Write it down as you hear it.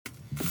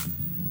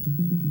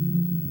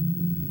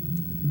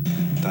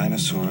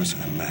Dinosaurs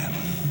and man,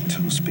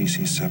 two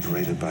species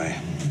separated by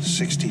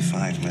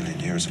 65 million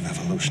years of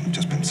evolution, have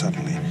just been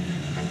suddenly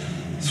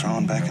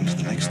thrown back into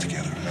the mix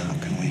together. How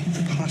can we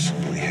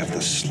possibly have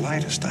the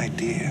slightest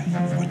idea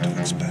of what to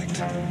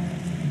expect?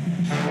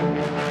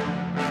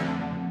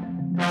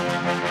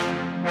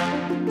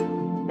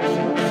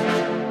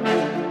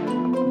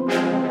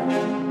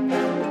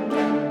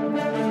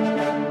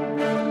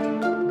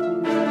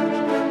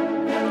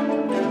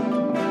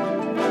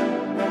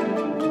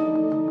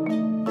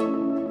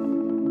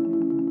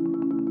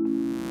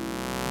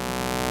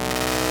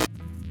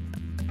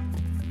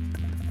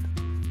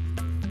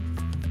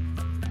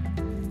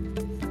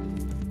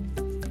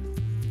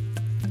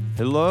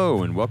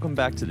 Hello, and welcome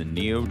back to the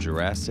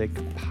NeoJurassic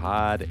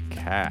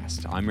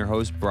podcast. I'm your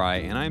host,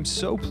 Bri, and I'm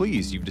so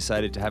pleased you've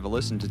decided to have a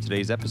listen to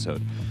today's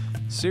episode.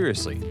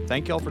 Seriously,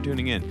 thank y'all for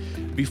tuning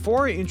in.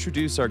 Before I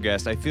introduce our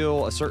guest, I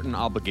feel a certain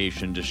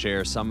obligation to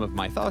share some of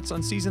my thoughts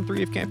on Season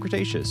 3 of Camp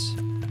Cretaceous.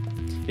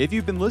 If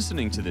you've been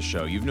listening to the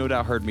show, you've no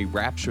doubt heard me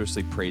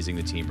rapturously praising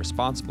the team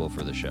responsible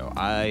for the show.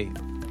 I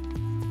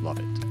love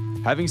it.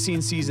 Having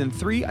seen Season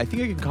 3, I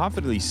think I can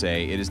confidently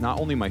say it is not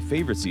only my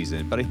favorite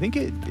season, but I think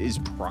it is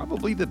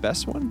probably the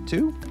best one,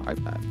 too. I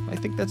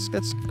think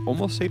that's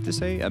almost safe to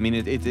say. I mean,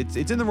 it's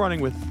in the running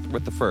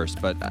with the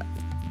first, but I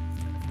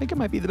think it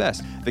might be the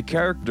best. The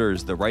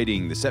characters, the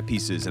writing, the set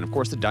pieces, and of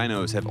course the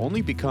dinos have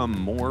only become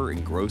more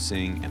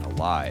engrossing and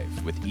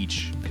alive with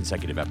each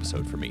consecutive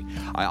episode for me.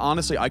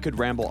 I could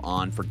ramble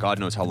on for God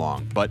knows how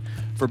long, but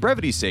for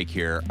brevity's sake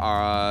here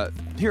are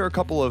a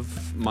couple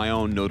of my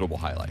own notable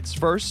highlights.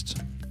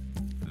 First,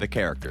 the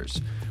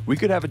characters. We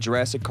could have a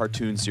Jurassic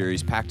cartoon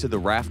series packed to the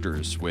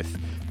rafters with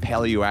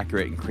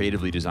paleo-accurate and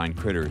creatively designed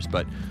critters,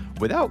 but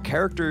without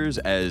characters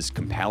as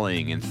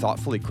compelling and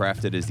thoughtfully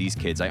crafted as these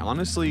kids, I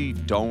honestly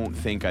don't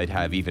think I'd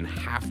have even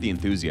half the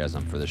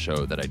enthusiasm for the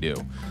show that I do.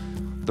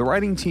 The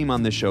writing team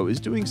on this show is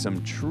doing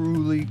some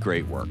truly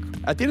great work.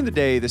 At the end of the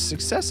day, the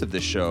success of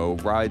this show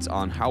rides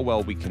on how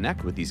well we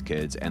connect with these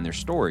kids and their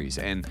stories,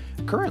 and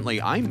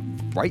currently I'm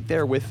right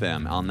there with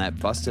them on that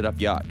busted up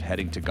yacht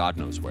heading to God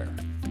knows where.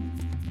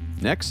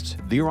 Next,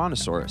 the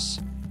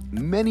Tyrannosaurus.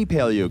 Many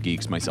paleo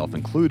geeks, myself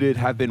included,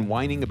 have been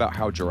whining about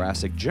how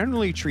Jurassic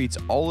generally treats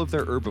all of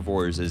their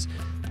herbivores as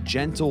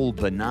gentle,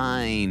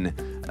 benign,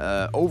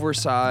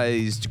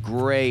 oversized,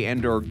 gray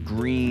and/or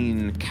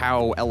green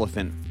cow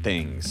elephant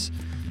things.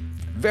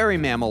 Very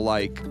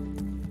mammal-like,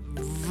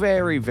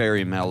 very,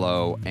 very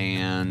mellow,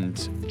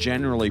 and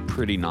generally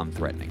pretty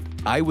non-threatening.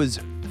 I was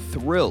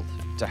thrilled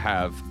to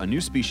have a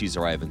new species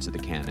arrive into the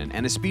canon,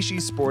 and a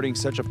species sporting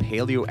such a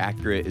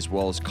paleo-accurate as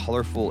well as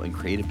colorful and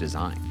creative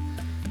design.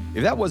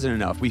 If that wasn't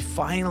enough, we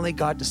finally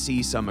got to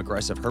see some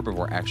aggressive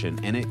herbivore action,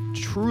 and it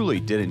truly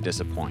didn't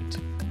disappoint.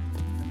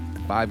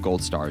 5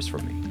 gold stars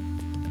from me.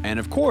 And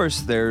of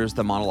course, there's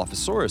the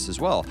Monolophosaurus as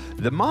well.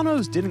 The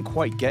monos didn't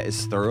quite get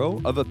as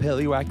thorough of a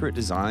paleo-accurate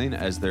design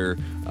as their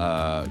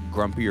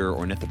grumpier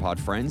ornithopod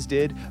friends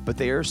did, but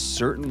they are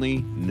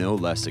certainly no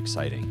less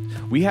exciting.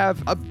 We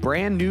have a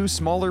brand new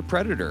smaller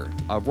predator,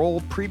 a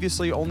role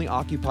previously only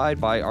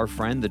occupied by our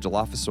friend the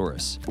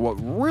Dilophosaurus. What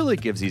really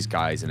gives these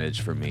guys an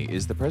edge for me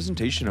is the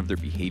presentation of their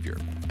behavior.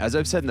 As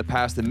I've said in the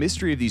past, the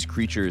mystery of these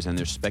creatures and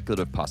their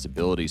speculative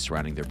possibilities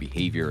surrounding their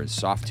behavior and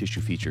soft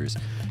tissue features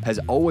has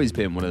always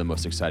been one of the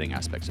most exciting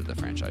aspects of the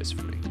franchise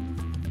for me.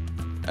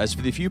 As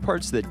for the few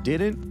parts that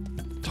didn't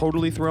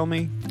totally thrill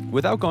me,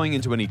 without going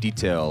into any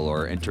detail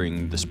or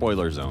entering the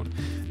spoiler zone,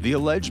 the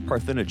alleged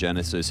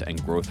parthenogenesis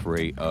and growth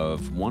rate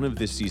of one of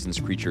this season's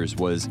creatures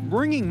was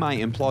ringing my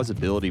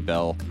implausibility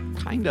bell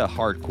kinda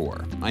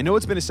hardcore. I know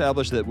it's been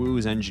established that Wu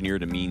has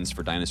engineered a means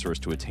for dinosaurs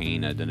to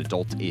attain an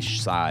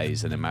adult-ish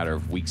size in a matter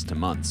of weeks to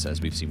months,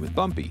 as we've seen with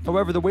Bumpy.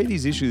 However, the way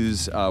these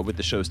issues with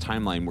the show's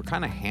timeline were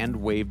kinda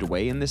hand-waved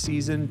away in this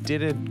season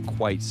didn't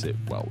quite sit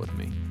well with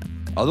me.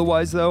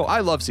 Otherwise, though, I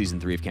love Season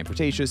 3 of Camp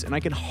Cretaceous, and I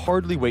can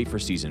hardly wait for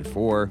Season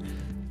 4.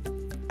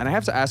 And I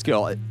have to ask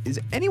y'all, is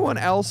anyone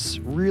else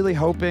really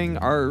hoping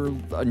our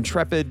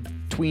intrepid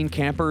tween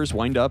campers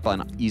wind up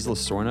on Isla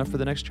Sorna for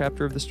the next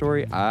chapter of the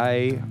story?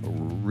 I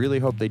really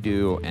hope they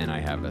do, and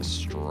I have a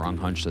strong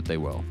hunch that they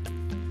will.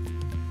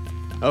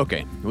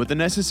 Okay, with the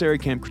necessary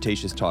Camp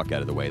Cretaceous talk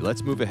out of the way,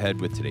 let's move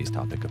ahead with today's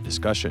topic of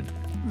discussion: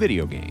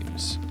 video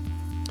games.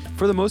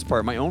 For the most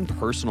part, my own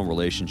personal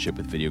relationship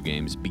with video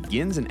games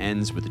begins and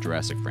ends with the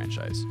Jurassic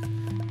franchise.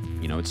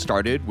 You know, it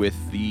started with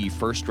the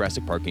first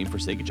Jurassic Park game for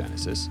Sega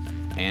Genesis,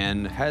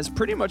 and has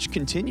pretty much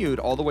continued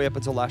all the way up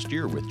until last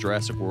year with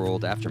Jurassic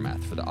World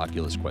Aftermath for the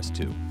Oculus Quest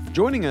 2.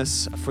 Joining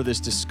us for this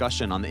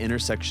discussion on the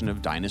intersection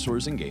of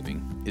dinosaurs and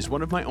gaming is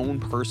one of my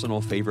own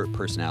personal favorite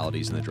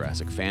personalities in the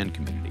Jurassic fan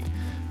community,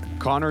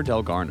 Connor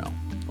Delgarno,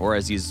 or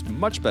as he's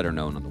much better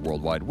known on the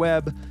World Wide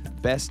Web,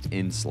 Best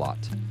in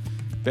Slot.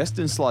 Best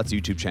in Slot's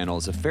YouTube channel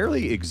is a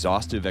fairly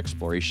exhaustive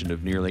exploration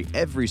of nearly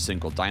every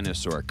single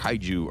dinosaur,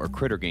 kaiju, or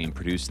critter game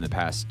produced in the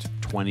past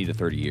 20 to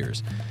 30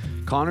 years.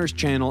 Connor's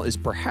channel is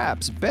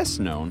perhaps best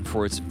known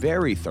for its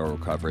very thorough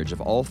coverage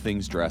of all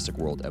things Jurassic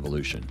World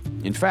Evolution.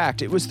 In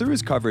fact, it was through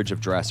his coverage of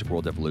Jurassic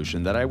World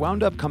Evolution that I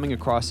wound up coming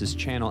across his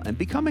channel and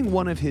becoming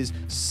one of his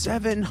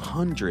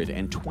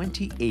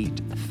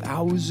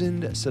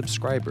 728,000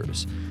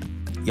 subscribers.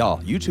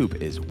 Y'all, YouTube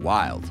is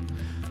wild.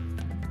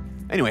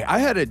 Anyway, I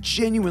had a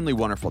genuinely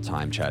wonderful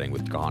time chatting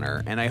with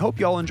Connor, and I hope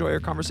y'all enjoy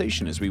our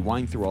conversation as we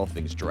wind through all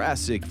things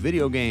Jurassic,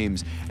 video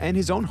games, and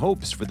his own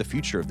hopes for the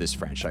future of this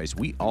franchise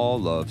we all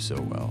love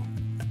so well.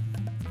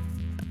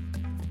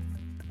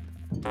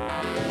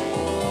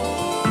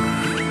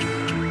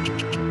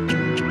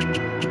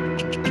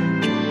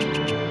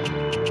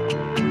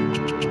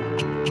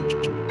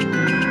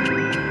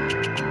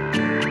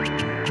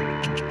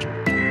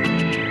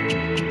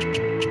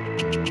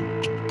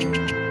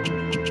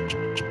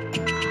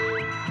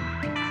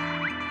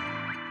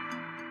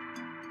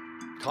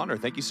 Connor,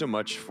 thank you so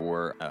much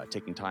for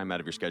taking time out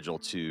of your schedule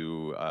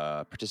to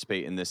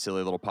participate in this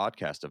silly little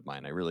podcast of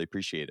mine. I really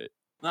appreciate it.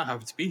 No,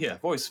 happy to be here.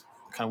 I've always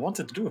kind of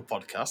wanted to do a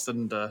podcast,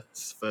 and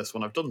it's the first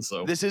one I've done.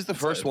 So this is the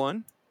first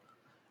one?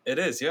 It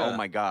is, yeah. Oh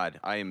my God,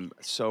 I am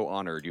so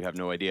honored. You have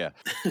no idea.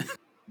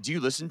 Do you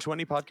listen to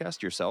any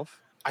podcast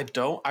yourself? I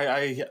don't.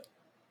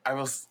 I've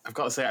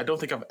got to say, I don't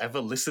think I've ever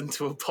listened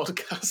to a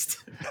podcast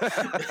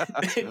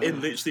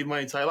in literally my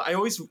entire life.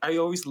 I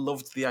always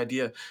loved the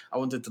idea. I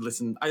wanted to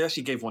listen. I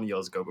actually gave one of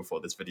yours a go before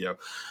this video.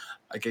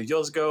 I gave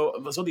yours a go.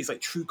 There's all these like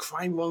true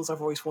crime ones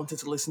I've always wanted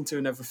to listen to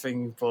and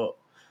everything, but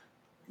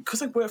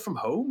because I work from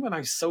home and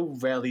I so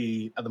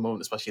rarely at the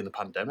moment, especially in the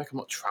pandemic, I'm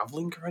not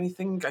traveling or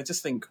anything. I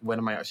just think, when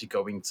am I actually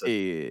going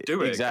to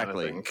do it?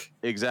 Exactly. Kind of thing.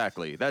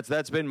 Exactly.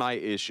 That's been my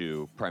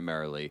issue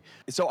primarily.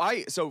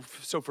 So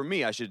for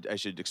me, I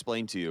should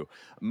explain to you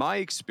my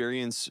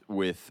experience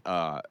with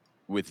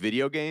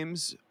video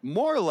games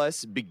more or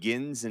less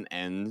begins and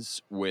ends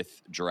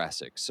with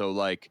Jurassic. So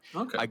like,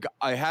 Okay.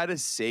 I had a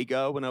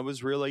Sega when I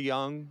was really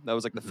young. That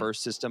was like the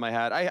first system I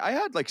had. I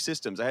had like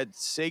systems. I had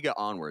Sega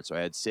onward. So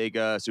I had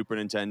Sega, Super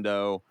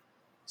Nintendo,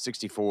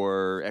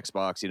 64,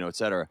 Xbox, et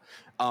cetera.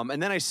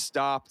 And then I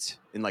stopped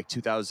in like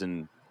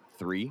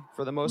 2003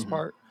 for the most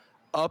part,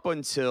 up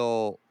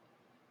until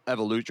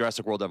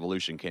Jurassic World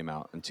Evolution came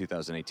out in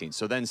 2018.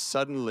 So then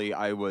suddenly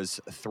I was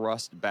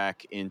thrust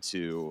back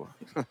into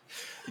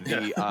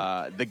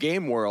the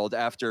game world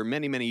after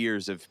many, many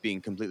years of being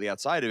completely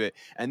outside of it.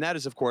 And that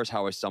is, of course,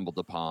 how I stumbled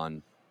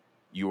upon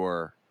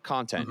your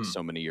content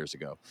so many years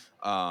ago.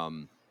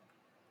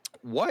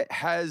 What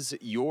has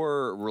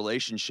your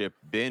relationship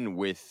been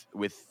with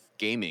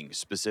gaming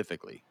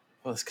specifically?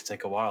 Well, this could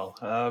take a while.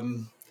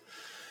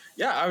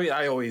 Yeah, I mean,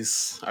 I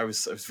was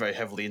very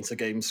heavily into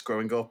games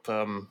growing up.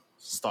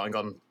 Starting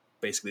on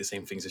basically the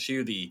same things as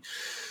you, the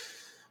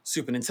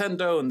Super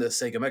Nintendo and the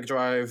Sega Mega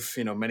Drive.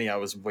 Many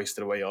hours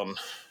wasted away on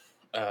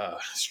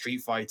Street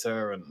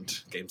Fighter and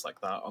games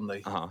like that on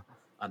the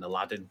and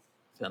Aladdin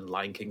and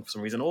Lion King for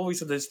some reason.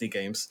 Always the Disney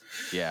games.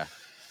 Yeah.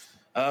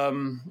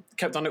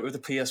 Kept on it with the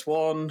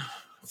PS1.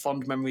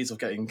 Fond memories of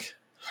getting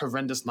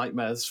horrendous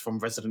nightmares from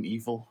Resident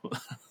Evil.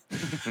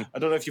 I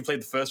don't know if you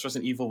played the first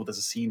Resident Evil, but there's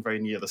a scene very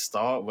near the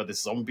start where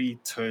this zombie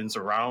turns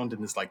around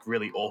in this like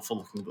really awful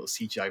looking little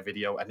CGI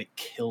video, and it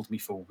killed me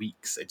for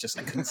weeks. I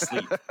couldn't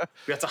sleep.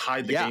 We had to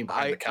hide the game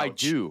behind the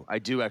couch. I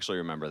do actually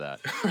remember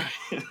that.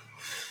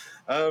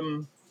 I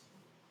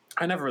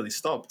never really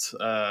stopped.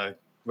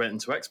 Went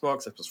into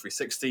Xbox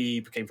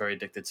 360, became very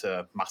addicted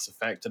to Mass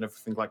Effect and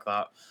everything like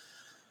that.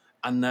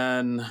 And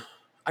then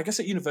I guess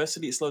at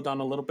university it slowed down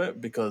a little bit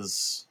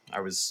because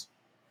I was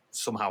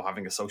somehow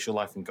having a social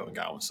life and going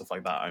out and stuff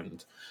like that.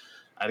 And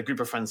I had a group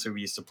of friends who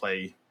we used to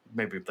play,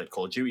 maybe we played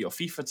Call of Duty or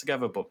FIFA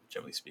together, but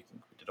generally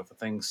speaking, we did other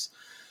things.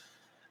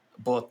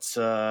 But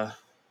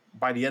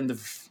by the end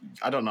of,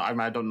 I don't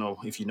know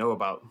if you know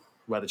about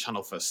where the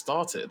channel first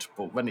started,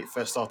 but when it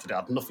first started, it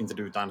had nothing to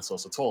do with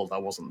dinosaurs at all.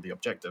 That wasn't the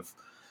objective.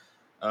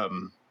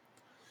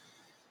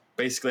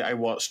 Basically, I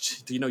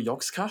watched, do you know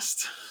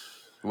Yogscast?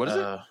 What is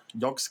it?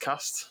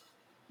 Yogscast.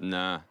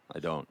 Nah, I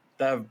don't.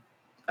 I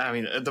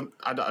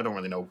don't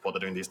really know what they're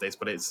doing these days,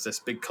 but it's this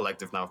big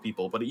collective now of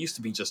people. But it used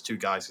to be just two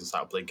guys who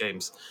started playing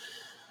games.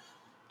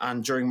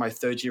 And during my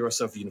third year or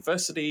so of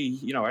university,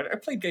 I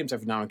played games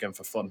every now and again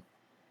for fun.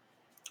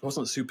 I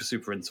wasn't super,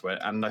 super into it.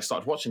 And I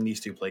started watching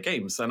these two play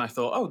games. And I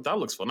thought, oh, that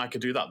looks fun. I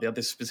could do that. They had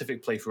this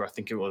specific playthrough. I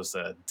think it was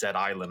Dead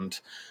Island.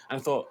 And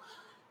I thought,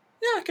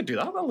 yeah, I could do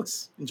that. That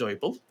looks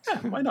enjoyable. Yeah,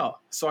 why not?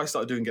 So I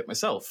started doing it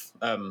myself.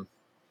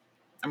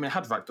 I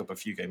had racked up a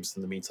few games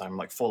in the meantime,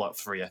 like Fallout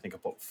 3, I think I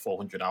put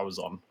 400 hours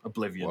on,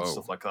 Oblivion,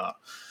 stuff like that.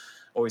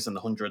 Always in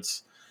the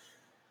hundreds.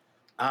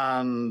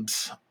 And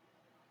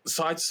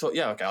so I just thought,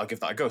 yeah, okay, I'll give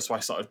that a go. So I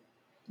started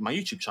my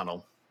YouTube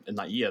channel in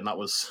that year, and that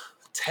was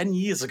 10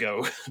 years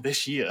ago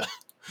this year.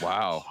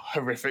 Wow.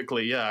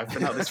 Horrifically, yeah. I've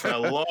been at this for a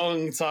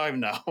long time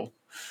now.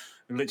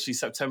 Literally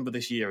September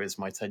this year is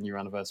my 10-year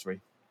anniversary.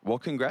 Well,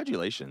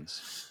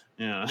 congratulations.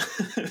 Yeah.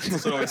 It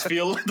doesn't always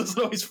feel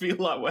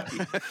that way.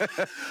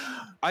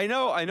 I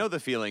know the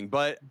feeling,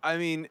 but I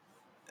mean,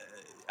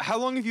 how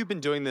long have you been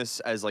doing this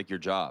as like your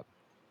job?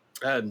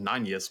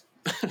 9 years.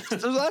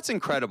 So that's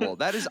incredible.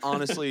 That is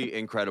honestly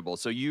incredible.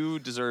 So you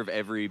deserve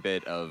every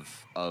bit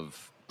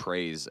of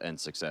praise and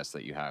success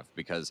that you have,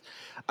 because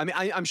I mean,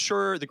 I'm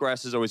sure the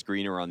grass is always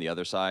greener on the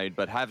other side,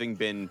 but having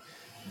been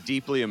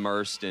deeply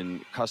immersed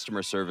in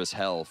customer service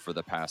hell for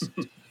the past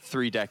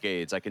 3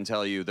 decades, I can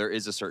tell you there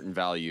is a certain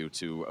value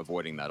to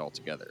avoiding that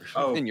altogether in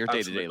Oh, your day-to-day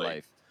absolutely.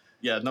 life.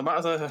 Yeah, no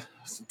matter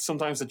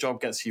sometimes the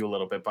job gets you a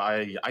little bit, but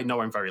I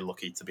know I'm very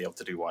lucky to be able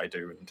to do what I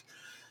do. And,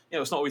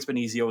 it's not always been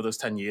easy over those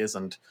 10 years.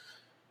 And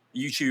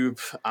YouTube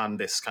and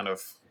this kind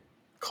of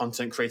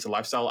content creator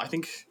lifestyle, I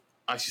think,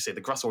 as you say,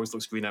 the grass always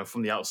looks greener.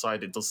 From the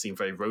outside, it does seem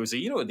very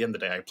rosy. At the end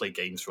of the day, I play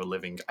games for a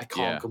living. I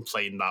can't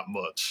complain that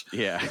much.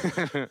 Yeah.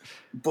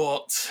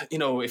 But,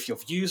 if your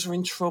views are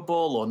in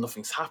trouble or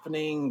nothing's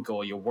happening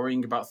or you're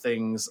worrying about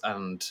things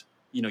and,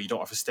 you don't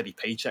have a steady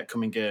paycheck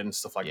coming in,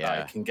 stuff like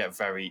that,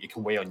 it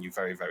can weigh on you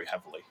very, very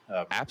heavily.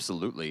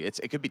 Absolutely.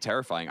 It could be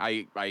terrifying.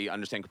 I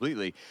understand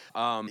completely.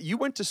 You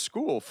went to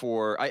school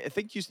for, I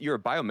think you're a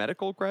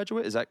biomedical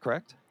graduate. Is that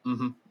correct?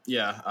 Mm-hmm.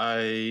 Yeah.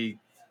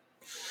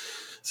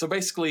 So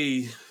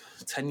basically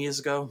 9 years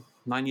ago,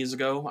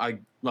 it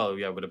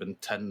would have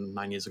been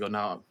 9 years ago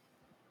now.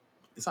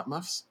 Is that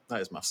maths? That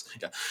is maths.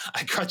 Yeah.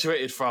 I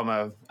graduated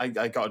from I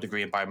got a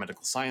degree in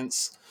biomedical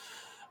science.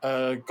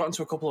 Got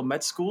into a couple of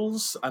med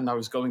schools, and I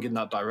was going in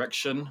that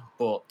direction,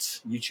 but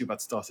YouTube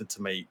had started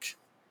to make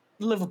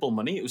livable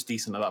money. It was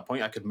decent at that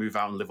point. I could move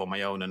out and live on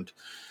my own and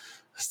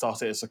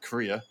start it as a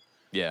career.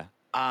 Yeah.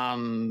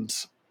 And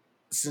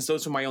since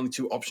those were my only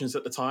two options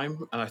at the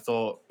time, and I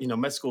thought,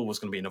 med school was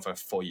going to be another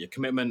 4-year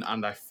commitment,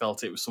 and I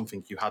felt it was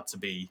something you had to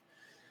be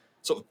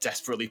sort of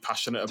desperately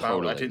passionate about.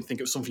 Totally. I didn't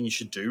think it was something you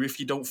should do if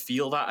you don't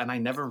feel that, and I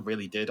never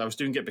really did. I was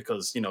doing it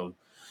because,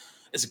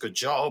 it's a good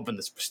job and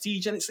there's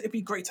prestige, and it'd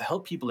be great to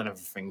help people and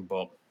everything,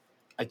 but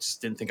I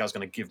just didn't think I was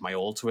going to give my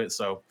all to it,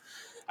 so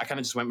I kind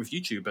of just went with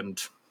YouTube and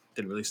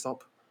didn't really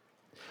stop.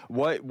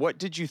 What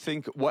did you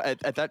think?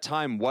 What at that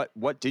time?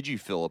 What did you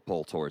feel a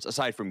pull towards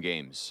aside from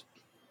games?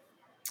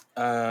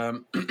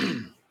 Career-wise,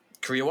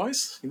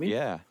 you mean?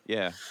 Yeah.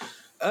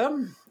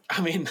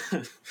 I mean,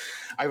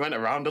 I went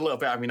around a little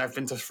bit. I mean, I've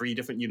been to 4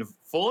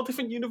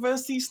 different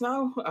universities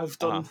now. I've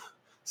done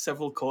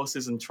several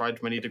courses and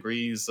tried many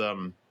degrees.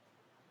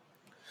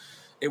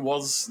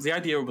 The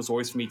idea was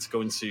always for me to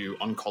go into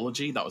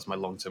oncology. That was my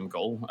long-term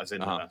goal, as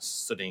in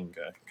studying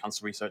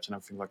cancer research and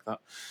everything like that.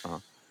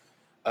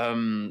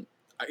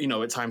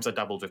 At times I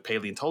dabbled with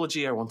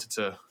paleontology. I wanted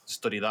to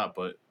study that,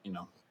 but,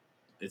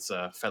 it's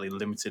a fairly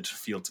limited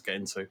field to get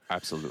into.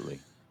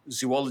 Absolutely.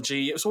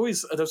 Zoology. There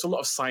was a lot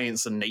of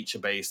science and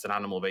nature-based and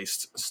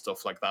animal-based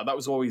stuff like that. That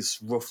was always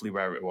roughly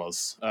where it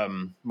was.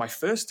 My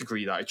first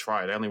degree that I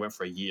tried, I only went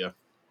for a year.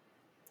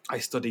 I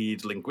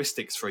studied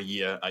linguistics for a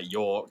year at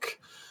York.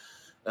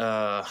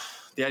 The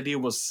idea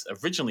was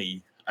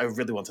originally I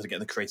really wanted to get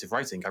into creative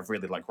writing. I've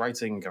really liked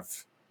writing.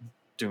 I've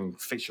doing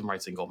fiction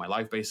writing all my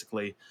life,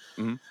 basically.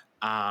 Mm-hmm.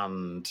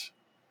 And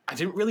I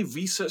didn't really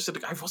research the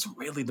degree. I wasn't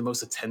really the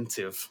most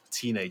attentive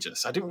teenager,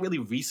 so I didn't really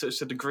research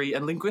the degree.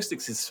 And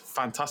linguistics is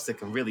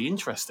fantastic and really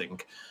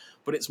interesting,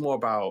 but it's more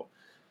about,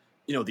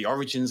 the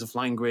origins of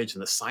language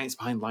and the science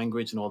behind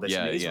language and all this.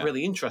 Yeah, and it is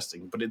really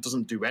interesting, but it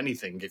doesn't do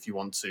anything if you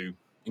want to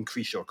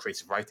increase your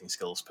creative writing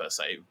skills per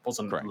se. It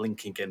wasn't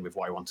linking in with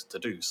what I wanted to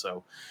do,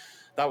 so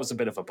that was a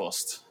bit of a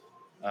bust.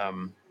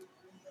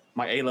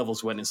 My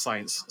A-levels went in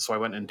science, so I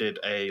went and did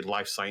a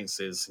life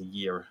sciences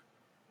year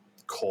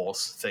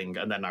course thing,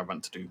 and then I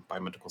went to do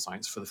biomedical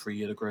science for the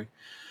 3-year degree.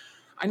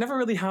 I never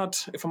really had,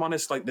 if I'm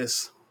honest, like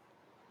this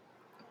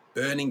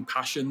burning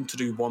passion to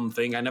do one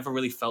thing. I never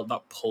really felt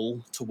that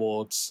pull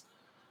towards,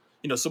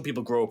 some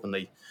people grow up and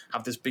they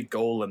have this big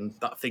goal and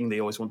that thing they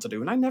always want to do,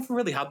 and I never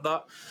really had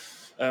that.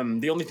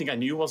 The only thing I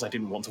knew was I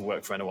didn't want to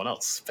work for anyone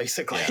else,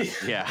 basically.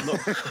 Yeah.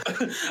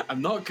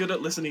 I'm not good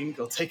at listening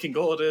or taking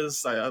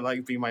orders. I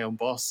like being my own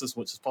boss as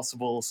much as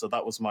possible, so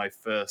that was my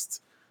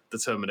first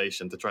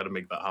determination to try to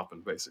make that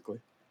happen, basically.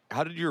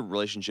 How did your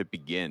relationship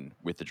begin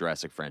with the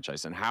Jurassic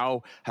franchise, and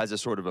how has it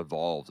sort of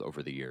evolved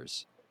over the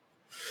years?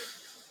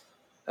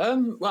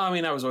 Well, I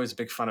mean, I was always a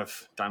big fan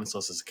of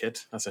dinosaurs as a kid,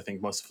 as I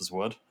think most of us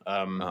would.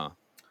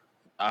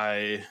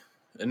 I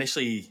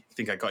initially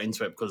think I got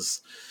into it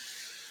because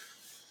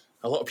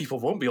a lot of people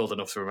won't be old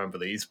enough to remember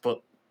these,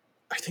 but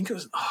I think it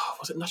was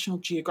it National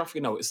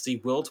Geographic? No, it's the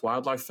World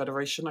Wildlife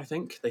Federation, I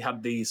think. They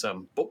had these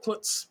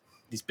booklets,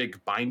 these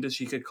big binders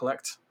you could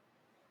collect.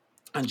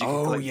 And you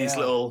can collect these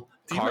little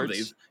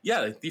cards.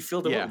 Yeah, you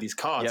filled them up with these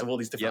cards of all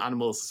these different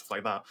animals and stuff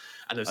like that.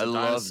 And there's a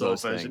dinosaur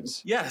version.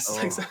 Things. Yes,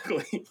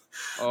 exactly.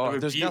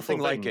 There's nothing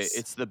like it.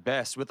 It's the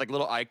best, with like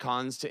little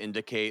icons to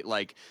indicate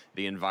like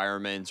the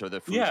environment or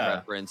the food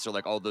reference or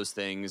like all those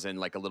things, and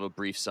like a little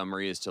brief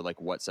summary as to like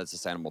what sets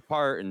this animal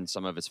apart and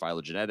some of its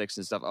phylogenetics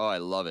and stuff. Oh, I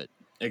love it.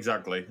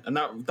 Exactly. And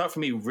that for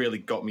me really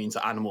got me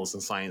into animals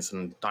and science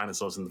and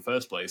dinosaurs in the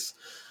first place.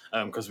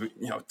 Because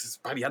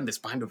by the end, this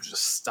binder was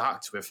just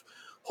stacked with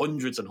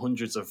hundreds and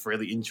hundreds of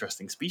really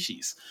interesting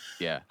species.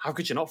 Yeah. How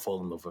could you not fall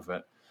in love with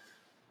it?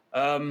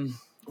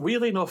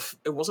 Weirdly enough,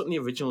 it wasn't the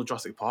original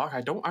Jurassic Park.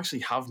 I don't actually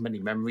have many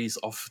memories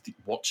of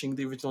watching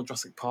the original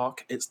Jurassic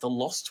Park. It's the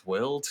Lost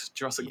World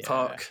Jurassic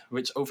Park,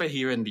 which over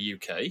here in the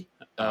UK,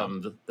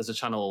 there's a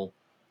channel,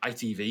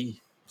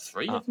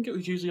 ITV3, I think it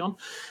was usually on,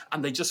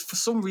 and they just, for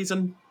some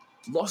reason,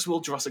 Lost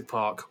World Jurassic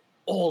Park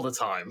all the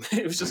time.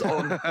 It was just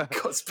on,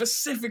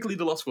 specifically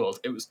the Lost World.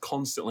 It was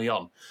constantly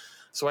on.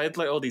 So I had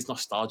like all these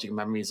nostalgic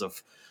memories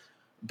of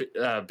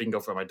being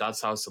over at my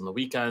dad's house on the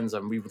weekends,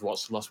 and we would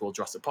watch Lost World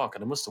Jurassic Park,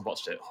 and I must have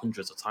watched it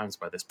hundreds of times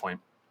by this point.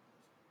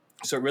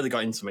 So it really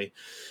got into me.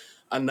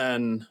 And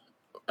then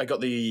I got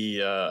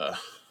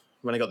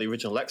when I got the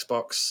original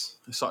Xbox,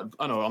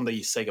 on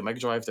the Sega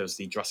Mega Drive, there was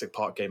the Jurassic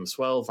Park game as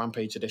well,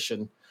 Rampage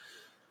Edition,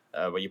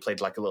 where you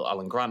played like a little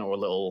Alan Grant or a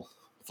little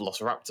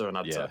Velociraptor, and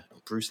had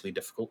brutally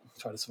difficult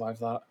to try to survive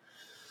that.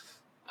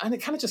 And it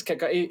kind of just kept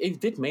going. It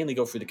did mainly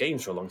go through the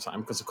games for a long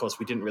time, because of course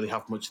we didn't really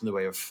have much in the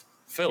way of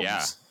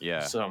films.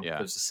 So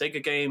there's the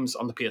Sega games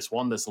on the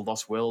PS1. There's the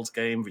Lost World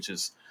game, which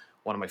is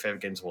one of my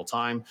favorite games of all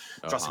time.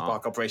 Jurassic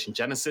Park Operation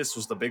Genesis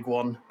was the big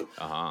one.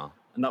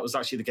 And that was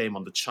actually the game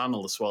on the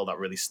channel as well that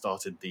really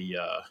started the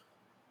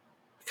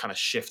kind of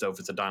shift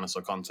over to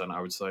dinosaur content, I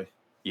would say.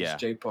 Yeah.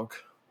 JPOG.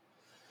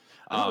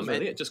 That was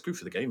really it. Just grew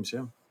for the games,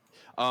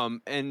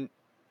 And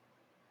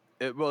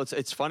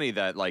it's funny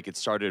that like it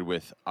started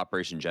with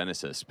Operation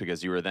Genesis,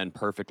 because you were then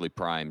perfectly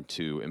primed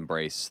to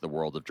embrace the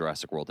world of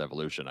Jurassic World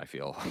Evolution, I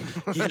feel.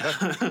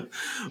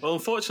 Well,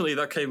 unfortunately,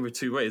 that came with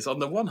two ways. On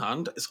the one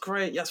hand, it's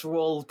great. Yes, we're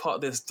all part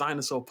of this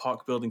dinosaur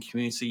park building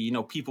community. You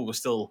know, people were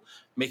still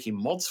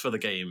making mods for the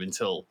game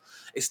until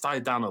it's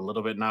died down a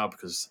little bit now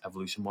because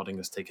evolution modding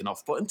has taken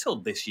off. But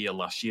until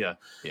last year,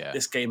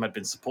 this game had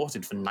been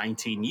supported for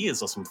 19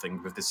 years or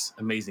something with this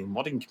amazing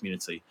modding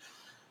community.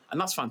 And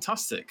that's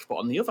fantastic. But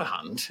on the other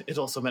hand, it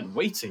also meant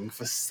waiting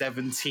for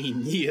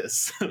 17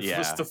 years for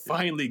us to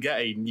finally get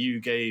a new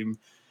game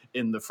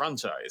in the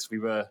franchise. We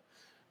were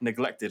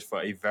neglected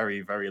for a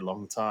very, very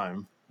long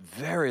time.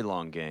 Very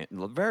long game.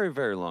 Very,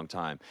 very long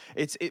time.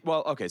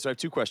 Well, okay, so I have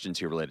two questions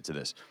here related to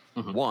this.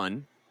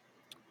 One,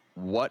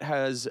 what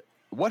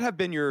have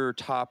been your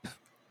top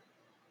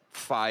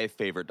 5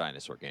 favorite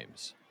dinosaur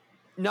games?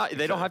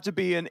 They don't have to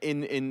be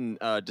in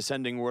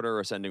descending order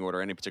or ascending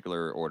order, any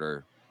particular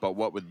order. But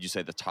what would you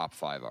say the top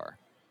 5 are?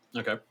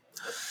 Okay.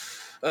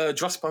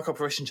 Jurassic Park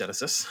Operation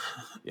Genesis.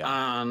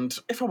 And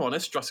if I'm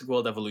honest, Jurassic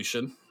World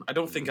Evolution. I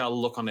don't think I'll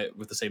look on it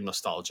with the same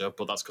nostalgia,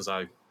 but that's because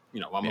I'm a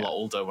lot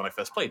older when I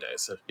first played it.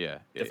 It's a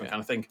different kind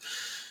of thing.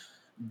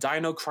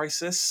 Dino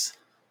Crisis.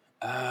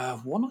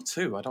 1 or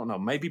 2, I don't know.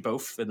 Maybe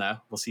both in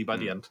there. We'll see by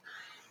the end.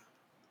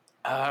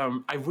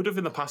 I would have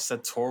in the past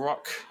said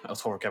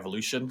Turok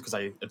Evolution, because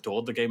I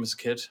adored the game as a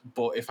kid.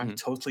 But if I'm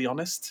totally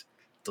honest,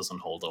 doesn't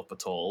hold up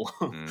at all.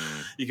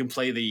 You can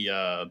play they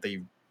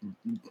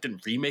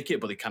didn't remake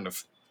it, but they kind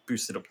of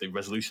boosted up the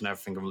resolution and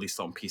everything and released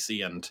it on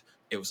PC, and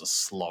it was a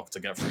slog to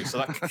get through. So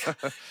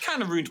that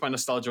kind of ruined my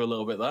nostalgia a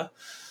little bit there.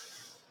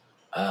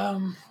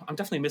 I'm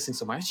definitely missing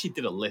some. I actually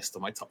did a list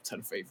of my top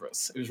 10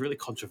 favorites. It was really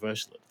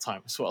controversial at the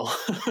time as well.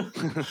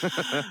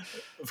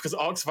 Because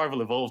Ark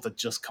Survival Evolved had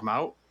just come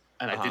out,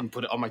 and I didn't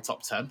put it on my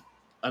top 10.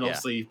 And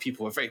obviously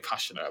people were very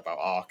passionate about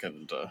Ark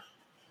and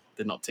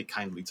did not take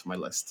kindly to my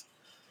list.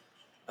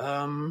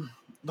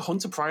 The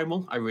Hunter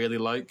Primal I really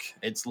like.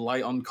 It's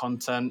light on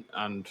content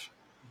and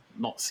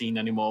not seen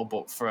anymore,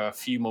 but for a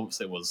few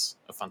months it was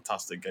a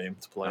fantastic game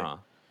to play.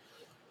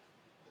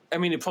 I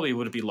mean, it probably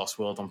would have been Lost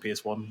World on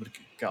PS1. Would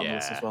get on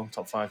this as well.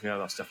 Top 5,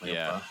 that's definitely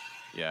up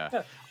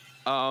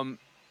there.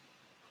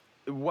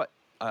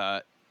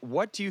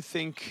 What do you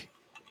think?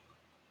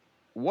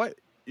 What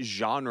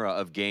genre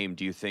of game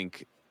do you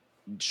think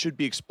should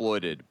be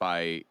exploited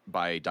by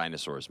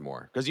dinosaurs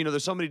more? Because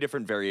there's so many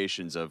different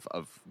variations of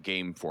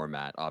game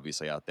format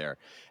obviously out there,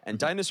 and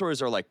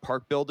dinosaurs are like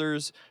park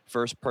builders,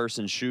 first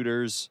person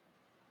shooters,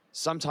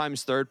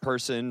 sometimes third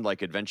person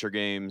like adventure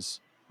games.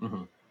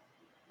 Of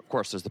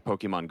course there's the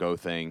Pokemon Go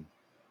thing.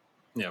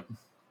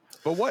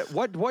 But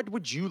what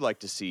would you like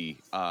to see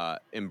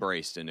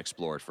embraced and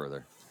explored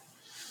further?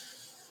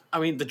 I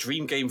mean, the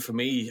dream game for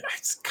me,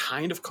 it's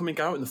kind of coming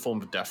out in the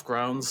form of Death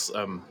Grounds.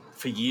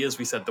 For years,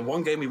 we said the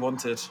one game we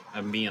wanted,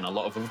 and me and a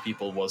lot of other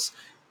people, was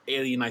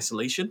Alien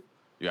Isolation.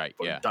 Right,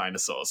 but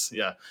dinosaurs,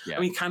 I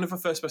mean, kind of a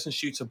first-person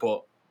shooter,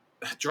 but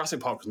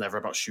Jurassic Park was never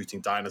about shooting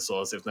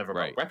dinosaurs. It was never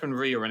about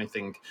weaponry or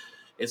anything.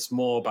 It's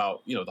more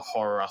about, the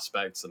horror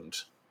aspects and,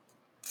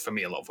 for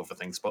me, a lot of other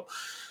things. But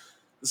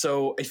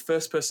so a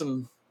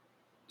first-person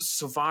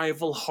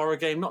survival horror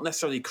game, not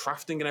necessarily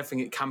crafting and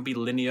everything, it can be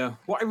linear.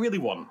 What I really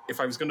want, if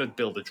I was going to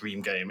build a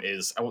dream game,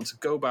 is I want to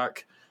go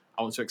back,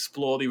 I want to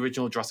explore the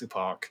original Jurassic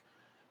Park,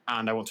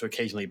 and I want to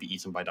occasionally be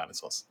eaten by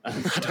dinosaurs.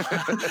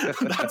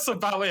 That's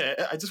about it.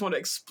 I just want to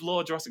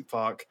explore Jurassic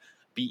Park,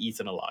 be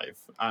eaten alive,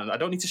 and I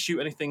don't need to shoot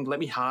anything. Let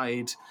me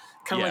hide.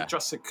 Kind of like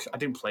Jurassic. I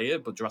didn't play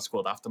it, but Jurassic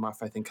World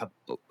Aftermath, I think, had.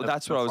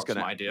 That's what I was going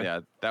to. Idea.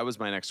 Yeah, that was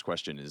my next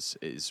question.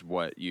 Is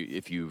what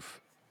if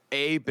you've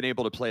A, been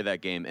able to play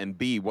that game, and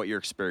B, what your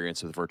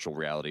experience with virtual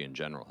reality in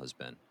general has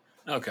been.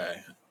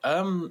 Okay.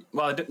 Well,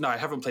 no, I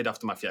haven't played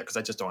Aftermath yet because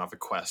I just don't have a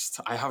Quest.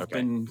 I have Okay.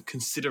 been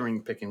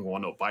considering picking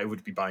one up, but I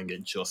would be buying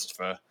it just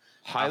for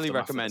Highly Aftermath at this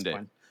recommend it.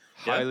 point.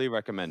 Yeah. Highly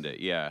recommend it.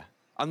 Yeah.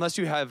 Unless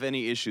you have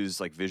any issues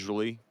like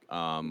visually,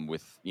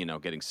 with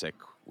getting sick,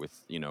 with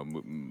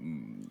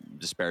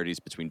disparities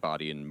between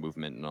body and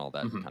movement and all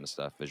that kind of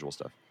stuff, visual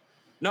stuff.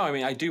 No, I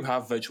mean I do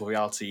have virtual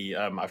reality.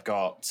 I've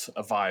got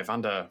a Vive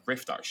and a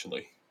Rift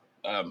actually.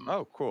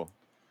 Oh, cool.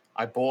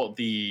 I bought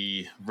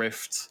the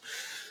Rift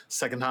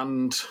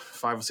secondhand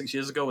 5 or 6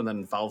 years ago, and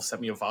then Valve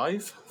sent me a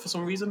Vive for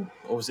some reason,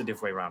 or was it the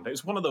other way around? It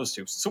was one of those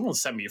two. Someone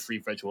sent me a free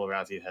virtual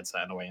reality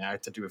headset in a way, and I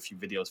had to do a few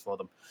videos for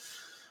them.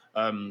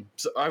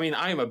 So I mean,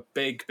 I am a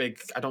big.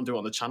 I don't do it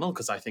on the channel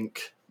because I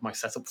think my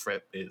setup for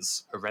it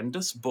is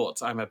horrendous.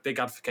 But I'm a big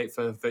advocate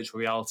for virtual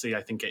reality.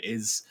 I think it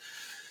is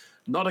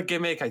not a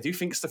gimmick. I do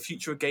think it's the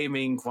future of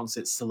gaming once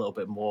it's a little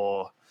bit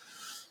more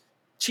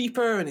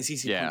cheaper and it's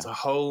easy to put into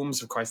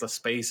homes, requires less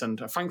space, and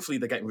thankfully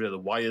they're getting rid of the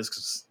wires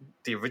because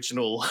the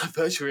original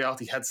virtual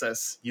reality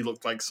headsets, you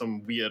looked like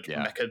some weird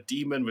mecha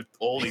demon with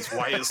all these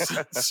wires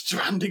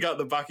stranding out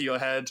the back of your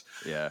head.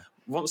 Yeah.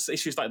 Once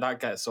issues like that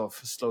get sort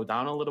of slowed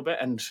down a little bit,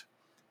 and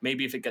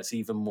maybe if it gets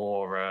even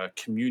more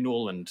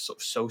communal and sort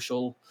of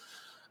social,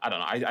 I don't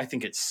know. I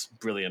think it's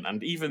brilliant,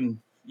 and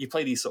even you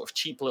play these sort of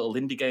cheap little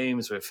indie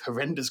games with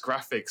horrendous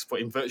graphics, but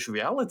in virtual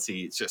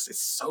reality, it's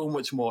so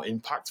much more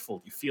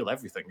impactful. You feel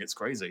everything. It's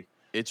crazy.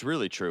 It's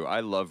really true. I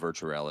love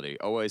virtual reality.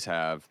 Always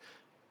have.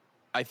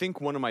 I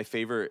think one of my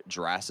favorite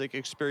Jurassic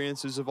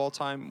experiences of all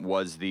time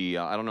was the.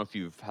 I don't know if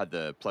you've had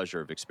the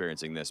pleasure of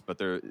experiencing this, but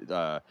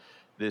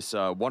this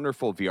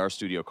wonderful VR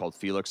studio called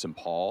Felix and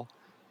Paul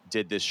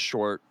did this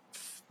short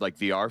like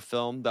VR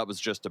film that was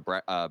just a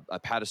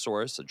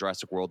Apatosaurus, a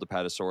Jurassic World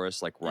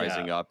Apatosaurus, like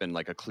rising up in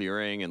like a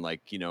clearing and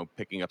like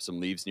picking up some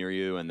leaves near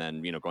you and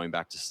then going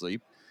back to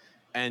sleep.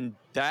 And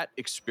that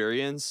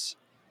experience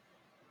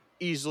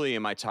easily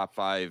in my top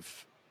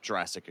 5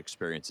 Jurassic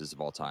experiences of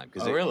all time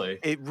because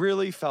it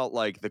really felt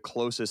like the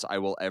closest I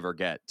will ever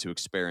get to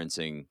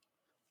experiencing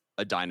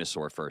a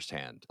dinosaur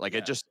firsthand. Like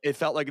it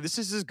felt like this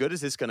is as good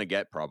as it's going to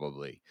get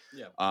probably.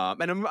 Yeah.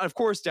 And of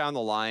course down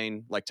the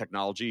line, like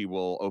technology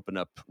will open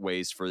up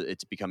ways for it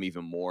to become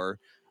even more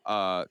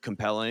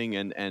compelling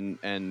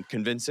and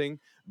convincing.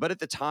 But at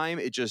the time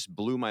it just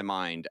blew my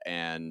mind.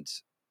 And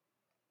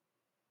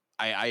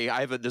I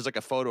have there's like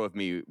a photo of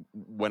me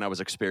when I was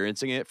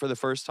experiencing it for the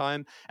first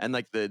time, and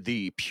like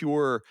the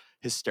pure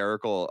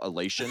hysterical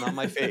elation on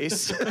my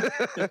face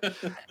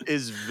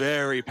is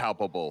very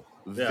palpable,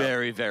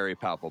 very, very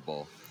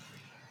palpable.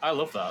 I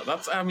love that.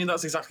 That's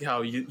exactly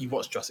how you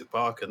watch Jurassic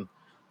Park and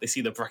they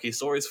see the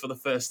Brachiosaurus for the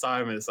first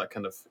time, and it's that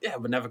kind of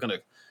we're never going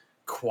to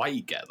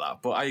quite get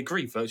that. But I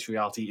agree, virtual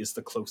reality is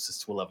the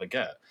closest we'll ever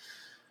get,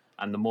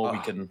 and the more we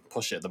can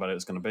push it, the better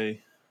it's going to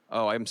be.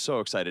 Oh, I'm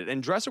so excited.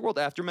 And Jurassic World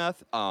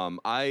Aftermath,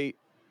 I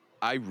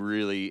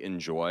really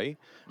enjoy.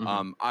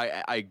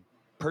 I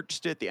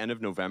purchased it at the end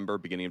of November,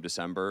 beginning of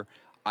December.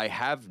 I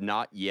have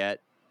not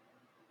yet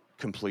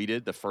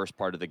completed the first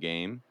part of the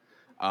game.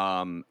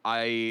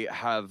 I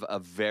have a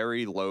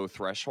very low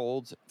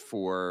threshold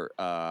for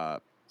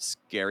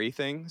scary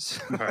things.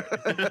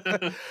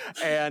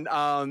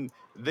 And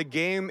the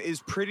game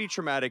is pretty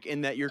traumatic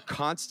in that you're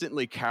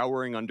constantly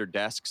cowering under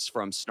desks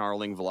from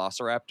snarling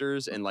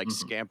velociraptors and like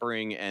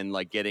scampering and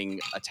like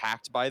getting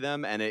attacked by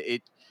them. And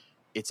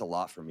it's a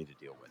lot for me to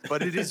deal with,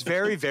 but it is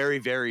very, very,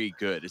 very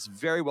good. It's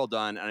very well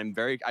done. And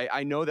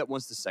I know that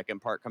once the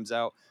second part comes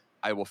out,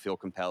 I will feel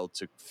compelled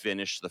to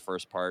finish the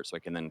first part so I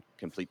can then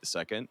complete the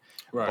second.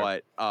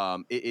 Right.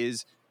 But it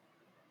is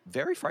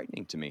very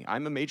frightening to me.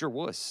 I'm a major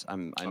wuss.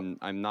 I'm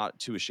not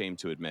too ashamed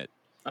to admit.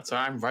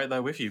 I'm right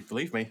there with you.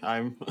 Believe me,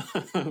 I'm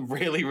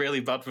really, really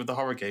bad with the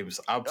horror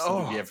games.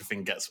 Absolutely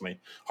everything gets me.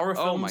 Horror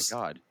films. Oh my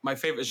God. My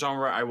favorite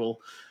genre. I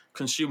will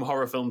consume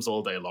horror films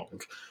all day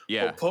long.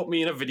 Yeah. But put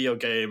me in a video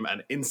game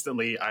and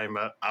instantly I'm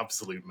an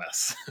absolute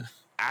mess.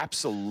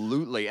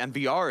 Absolutely. And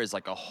VR is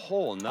like a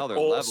whole nother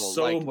level.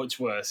 So much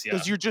worse, yeah.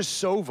 Because you're just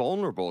so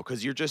vulnerable.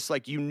 Because you're just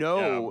like,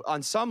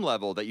 on some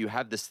level that you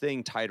have this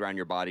thing tied around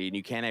your body and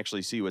you can't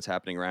actually see what's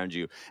happening around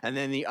you. And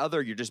then the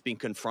other, you're just being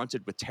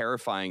confronted with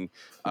terrifying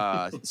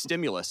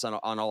stimulus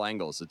on all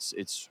angles.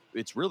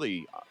 It's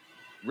really,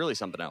 really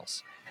something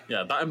else.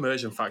 Yeah, that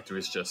immersion factor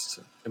is just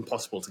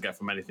impossible to get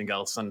from anything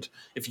else. And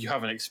if you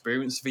haven't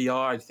experienced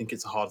VR, I think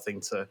it's a hard thing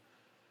to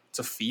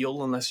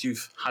feel unless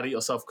you've had it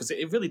yourself. Because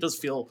it really does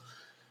feel...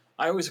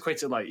 I always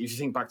equate it like, if you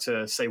think back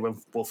to, say, when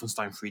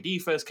Wolfenstein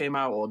 3D first came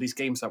out, or these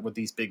games that were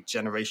these big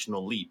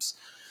generational leaps,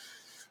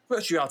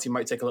 virtual reality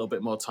might take a little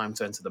bit more time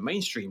to enter the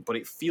mainstream, but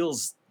it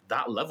feels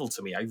that level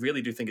to me. I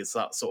really do think it's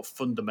that sort of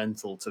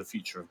fundamental to the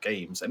future of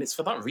games. And it's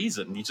for that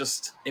reason.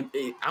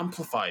 It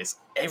amplifies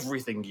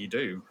everything you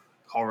do.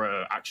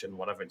 Horror, action,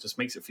 whatever. It just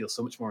makes it feel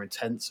so much more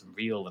intense and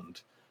real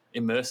and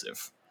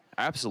immersive.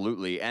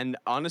 Absolutely. And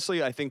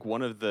honestly, I think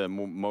one of the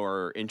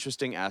more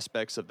interesting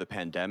aspects of the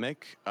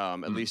pandemic,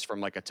 at least from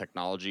like a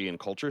technology and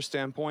culture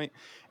standpoint,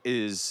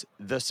 is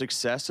the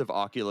success of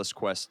Oculus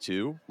Quest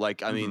 2.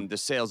 Like, I mean, the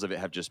sales of it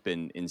have just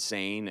been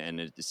insane, and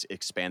it's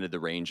expanded the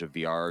range of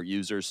VR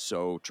users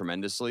so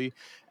tremendously.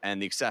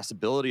 And the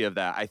accessibility of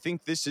that, I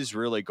think this is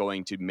really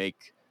going to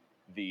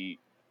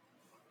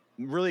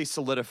really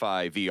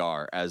solidify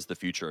VR as the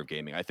future of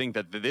gaming. I think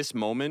that this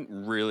moment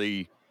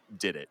really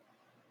did it.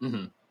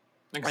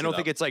 I don't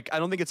think it's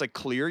like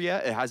clear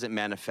yet. It hasn't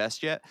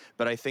manifest yet,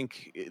 but I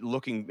think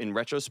looking in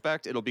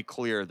retrospect, it'll be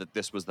clear that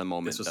this was the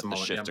moment that the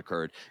shift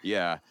occurred.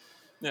 Yeah.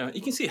 Yeah,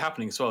 you can see it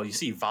happening as well. You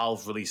see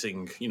Valve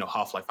releasing,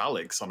 Half-Life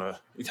Alyx on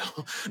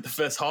the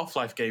first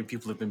Half-Life game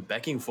people have been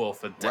begging for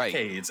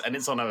decades, and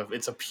it's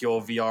a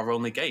pure VR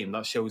only game.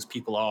 That shows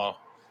people are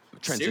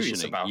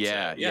serious about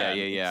it.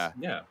 Yeah.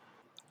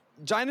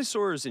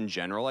 Dinosaurs in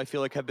general, I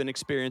feel like, have been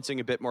experiencing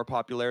a bit more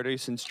popularity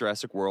since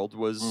Jurassic World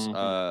was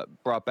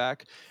brought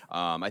back.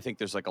 I think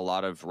there's like a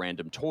lot of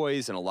random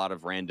toys and a lot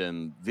of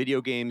random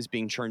video games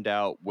being churned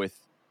out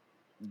with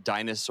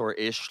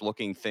dinosaur-ish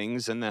looking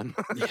things in them.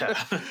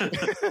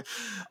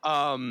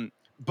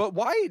 But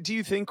why do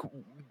you think?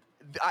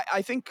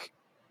 I think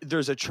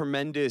there's a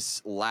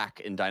tremendous lack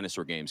in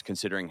dinosaur games,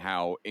 considering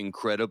how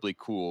incredibly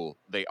cool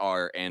they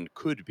are and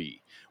could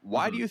be.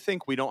 Why do you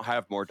think we don't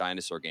have more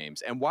dinosaur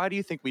games? And why do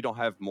you think we don't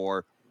have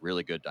more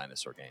really good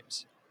dinosaur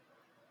games?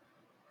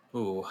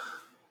 Ooh.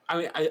 I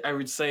mean, I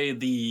would say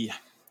it's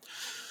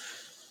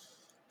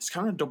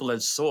kind of a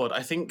double-edged sword.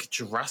 I think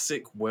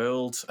Jurassic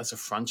World as a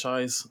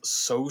franchise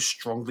so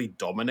strongly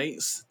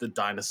dominates the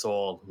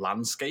dinosaur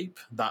landscape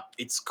that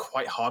it's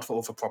quite hard for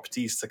other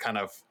properties to kind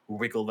of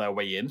wiggle their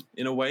way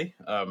in a way.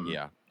 And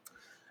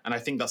I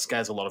think that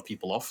scares a lot of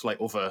people off. Like,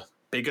 other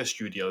bigger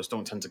studios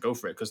don't tend to go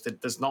for it because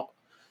there's not,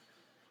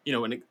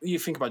 when you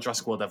think about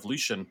Jurassic World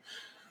Evolution,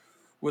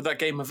 would that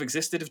game have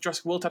existed if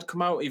Jurassic World had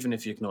come out? Even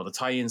if you ignore the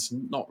tie-ins,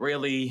 not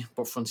really.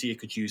 But Frontier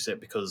could use it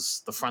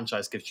because the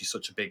franchise gives you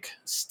such a big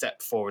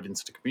step forward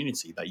into the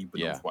community that you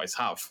would otherwise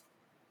have.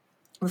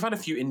 We've had a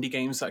few indie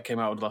games that came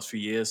out in the last few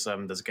years.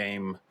 There's a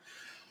game,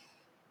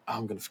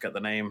 I'm going to forget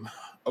the name,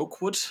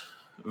 Oakwood,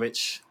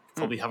 which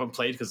probably haven't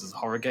played because it's a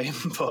horror game.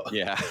 But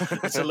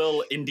it's a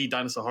little indie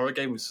dinosaur horror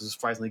game, which is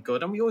surprisingly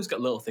good. And we always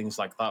get little things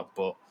like that.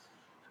 But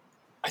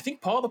I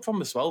think part of the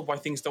problem as well, why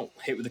things don't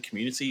hit with the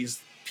community,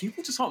 is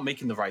people just aren't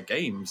making the right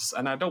games.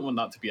 And I don't want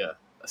that to be a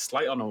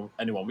slight on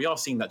anyone. We are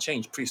seeing that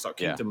change. Prehistoric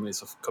Kingdom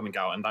is coming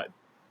out, and that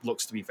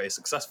looks to be very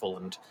successful.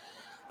 And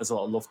there's a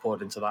lot of love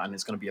poured into that, and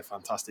it's going to be a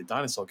fantastic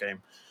dinosaur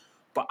game.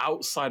 But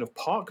outside of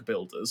park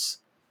builders,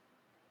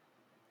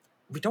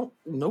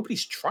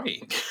 nobody's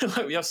trying.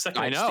 Like, we have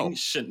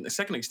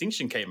Second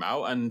Extinction came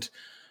out, and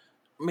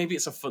maybe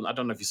it's I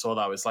don't know if you saw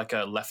that. It's like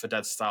a Left 4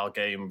 Dead style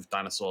game with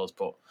dinosaurs,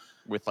 but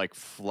with like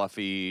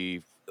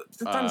fluffy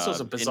the dinosaurs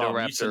are bizarre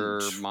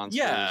Indoraptor monsters.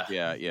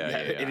 Yeah.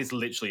 It is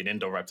literally an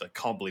Indoraptor. I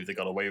can't believe they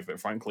got away with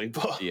it, frankly.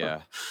 But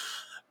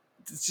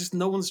it's just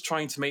no one's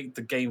trying to make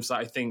the games that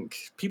I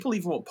think people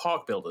even want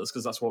park builders,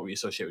 because that's what we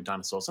associate with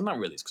dinosaurs, and not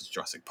really, it's because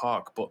Jurassic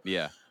Park. But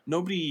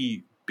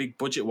nobody big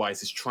budget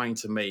wise is trying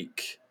to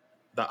make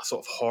that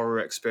sort of horror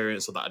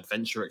experience or that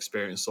adventure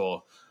experience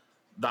or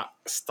that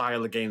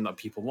style of game that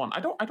people want.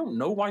 I don't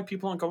know why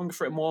people aren't going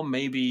for it more.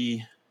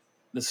 Maybe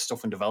there's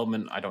stuff in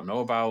development I don't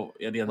know about.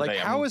 At the end of the day,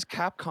 how has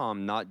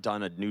Capcom not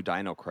done a new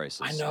Dino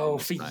Crisis? I know,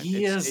 for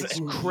years. It's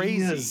crazy.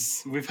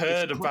 Years. We've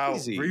heard about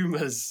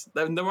rumors.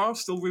 There are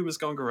still rumors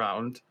going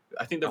around.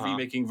 I think they're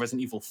remaking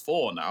Resident Evil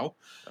 4 now.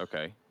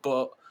 Okay.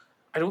 But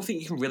I don't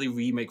think you can really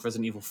remake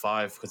Resident Evil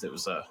 5 because it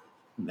was a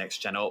next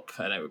gen up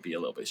and it would be a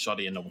little bit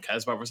shoddy and no one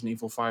cares about Resident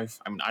Evil 5.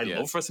 I mean, I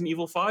love Resident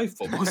Evil 5,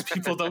 but most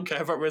people don't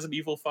care about Resident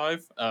Evil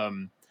 5.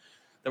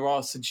 There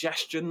are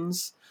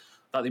suggestions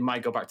that they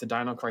might go back to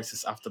Dino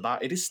Crisis after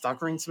that. It is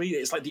staggering to me.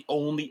 It's like the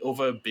only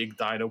other big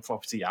dino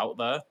property out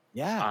there.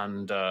 Yeah.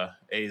 And it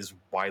is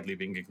widely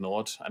being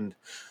ignored. And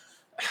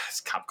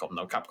it's Capcom,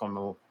 though. Capcom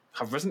will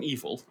have Resident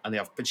Evil and they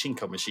have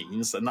pachinko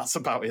machines, and that's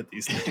about it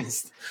these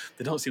days.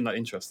 They don't seem that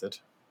interested.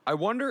 I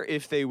wonder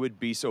if they would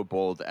be so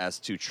bold as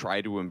to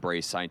try to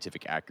embrace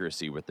scientific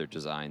accuracy with their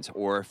designs,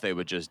 or if they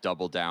would just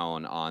double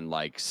down on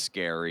like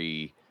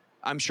scary...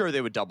 I'm sure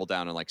they would double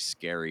down on like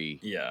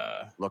scary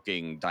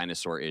looking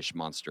dinosaur-ish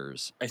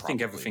monsters. I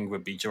think everything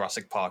would be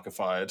Jurassic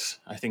Parkified.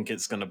 I think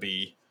it's going to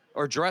be...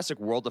 Or Jurassic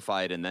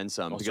Worldified and then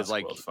some. Because Jurassic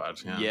like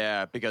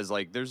Worldified, because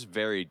like there's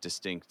very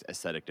distinct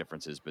aesthetic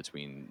differences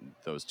between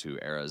those two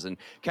eras. And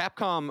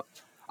Capcom,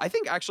 I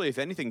think actually, if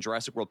anything,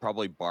 Jurassic World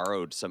probably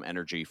borrowed some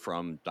energy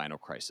from Dino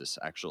Crisis,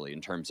 actually,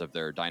 in terms of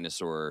their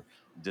dinosaur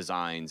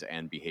designs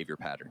and behavior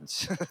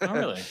patterns. Oh,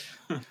 really?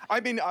 I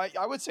mean,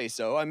 I would say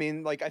so. I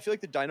mean, like, I feel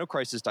like the Dino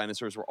Crisis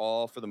dinosaurs were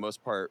all, for the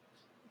most part,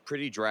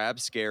 pretty drab,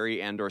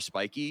 scary, and or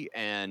spiky.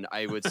 And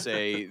I would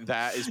say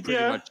that is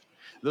pretty much,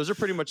 those are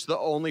pretty much the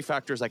only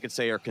factors I could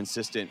say are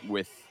consistent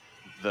with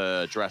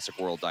the Jurassic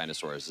World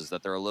dinosaurs, is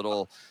that they're a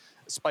little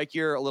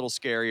spikier, a little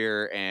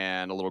scarier,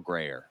 and a little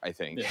grayer, I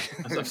think. Yeah,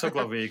 I'm so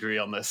glad we agree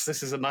on this.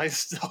 This is a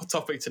nice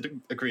topic to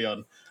agree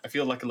on. I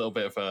feel like a little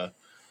bit of a...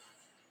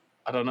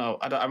 I don't know.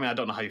 I mean, I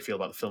don't know how you feel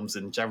about the films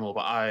in general,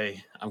 but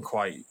I'm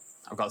quite,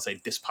 I've got to say,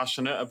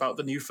 dispassionate about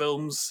the new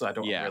films. I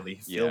don't really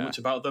feel much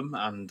about them,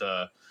 and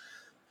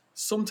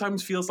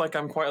sometimes feels like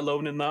I'm quite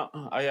alone in that.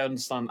 I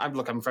understand.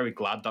 I'm very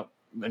glad that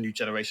a new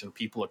generation of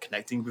people are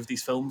connecting with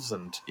these films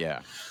and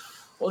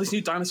all these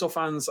new dinosaur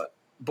fans.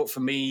 But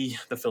for me,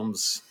 the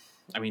films...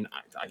 I mean,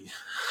 I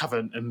have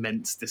an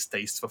immense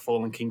distaste for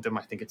Fallen Kingdom.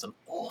 I think it's an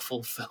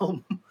awful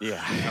film.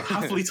 Yeah.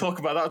 I'll happily talk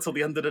about that until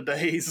the end of the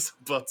days.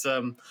 But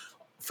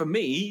for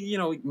me, you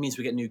know, it means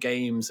we get new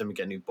games and we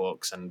get new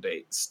books and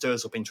it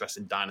stirs up interest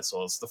in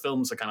dinosaurs. The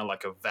films are kind of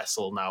like a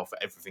vessel now for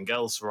everything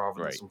else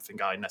rather than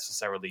something I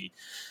necessarily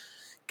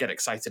get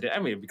excited in. I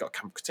mean, we got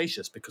Camp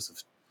Cretaceous because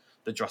of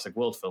the Jurassic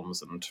World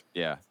films and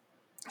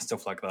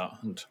stuff like that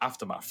and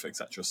Aftermath,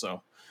 etc.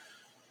 So,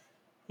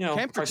 you know,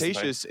 Camp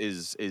Cretaceous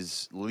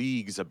is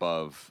leagues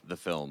above the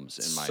films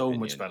in my opinion. So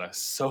much better.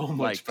 So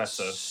much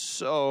better.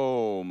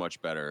 So much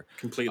better.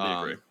 Completely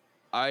agree.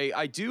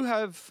 I do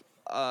have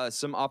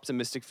some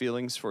optimistic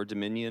feelings for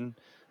Dominion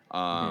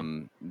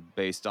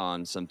based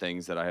on some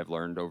things that I have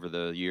learned over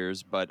the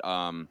years, but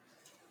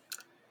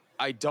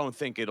I don't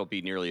think it'll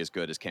be nearly as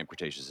good as Camp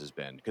Cretaceous has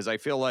been because I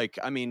feel like,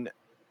 I mean,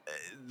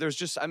 there's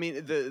just, I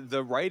mean,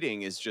 the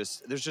writing is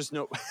just, there's just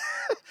no,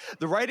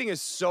 the writing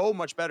is so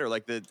much better.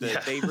 Like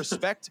they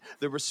respect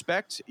the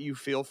respect you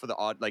feel for the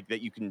odd, like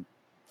that you can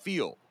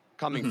feel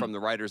coming from the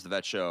writers of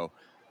that show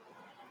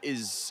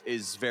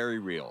is very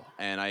real.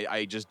 And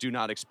I just do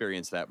not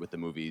experience that with the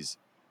movies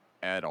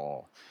at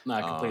all. No,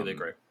 I completely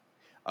agree.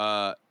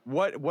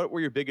 What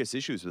were your biggest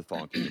issues with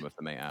Fallen Kingdom, if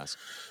I may ask?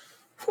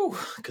 Whew,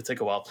 could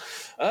take a while.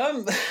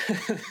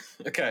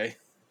 Okay.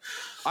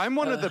 I'm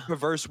one of the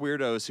perverse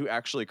weirdos who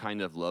actually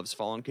kind of loves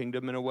Fallen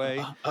Kingdom in a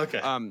way.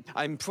 Okay.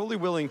 I'm fully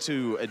willing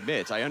to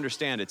admit, I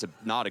understand it's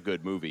not a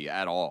good movie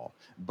at all,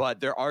 but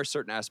there are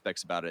certain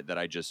aspects about it that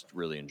I just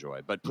really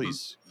enjoy. But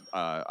please,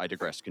 I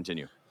digress.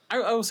 Continue.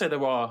 I will say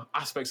there are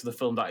aspects of the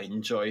film that I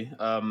enjoy.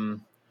 I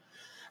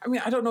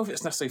mean, I don't know if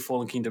it's necessarily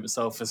Fallen Kingdom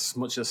itself as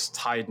much as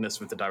tiredness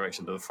with the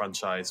direction of the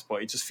franchise,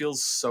 but it just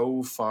feels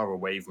so far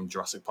away from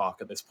Jurassic Park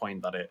at this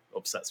point that it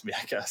upsets me,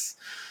 I guess.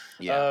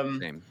 Yeah,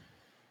 same.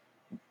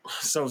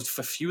 So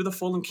for a few of the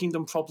Fallen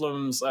Kingdom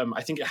problems,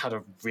 I think it had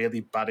a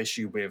really bad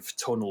issue with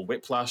tonal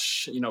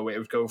whiplash. You know, it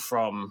would go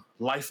from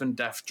life and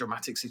death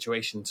dramatic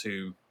situation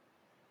to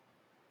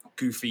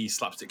goofy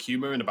slapstick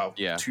humor in about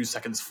 2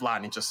 seconds flat,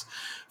 and it just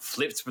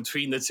flipped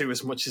between the two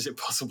as much as it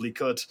possibly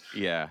could.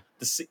 Yeah.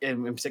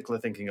 In particular,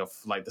 thinking of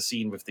like the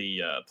scene with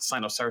the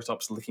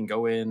Sinoceratops licking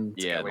Owen,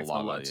 the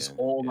lava, just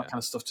all that kind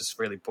of stuff just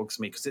really bugs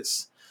me because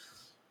it's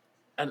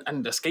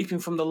and escaping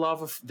from the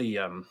lava, the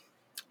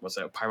was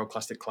it a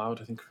pyroclastic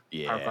cloud? I think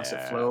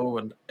pyroclastic flow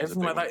and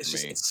everything like that. It's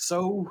just it's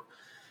so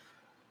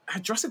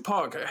Jurassic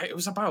Park. It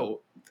was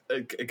about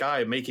a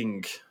guy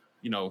making,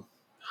 you know,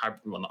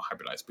 not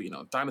hybridized, but, you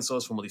know,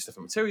 dinosaurs from all these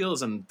different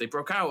materials, and they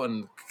broke out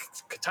and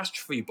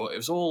catastrophe, but it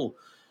was all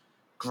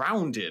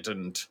grounded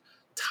and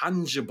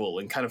tangible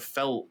and kind of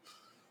felt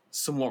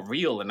somewhat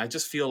real. And I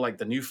just feel like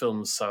the new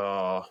films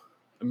are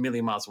a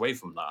million miles away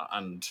from that.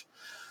 And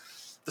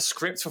the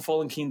script for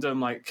Fallen Kingdom,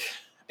 like,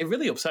 it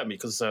really upset me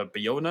because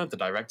Bayona, the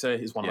director,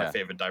 is one of my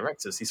favorite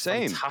directors. He's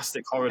a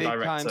fantastic horror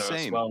director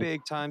as well.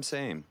 Big time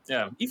same.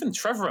 Yeah, even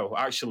Trevorrow,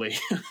 actually.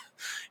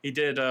 He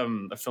did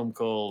a film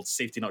called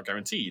Safety Not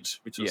Guaranteed,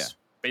 which was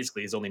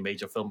basically his only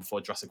major film before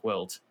Jurassic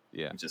World.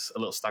 Yeah. Which is a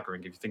little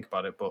staggering if you think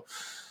about it. But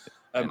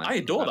I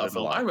adore that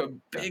film. I'm a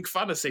big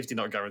fan of Safety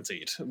Not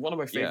Guaranteed. One of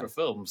my favorite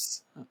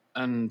films.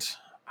 And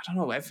I don't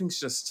know, everything's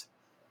just...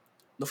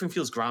 Nothing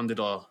feels grounded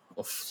or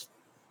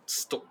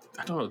stuck.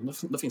 I don't know,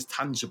 nothing's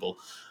tangible.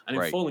 And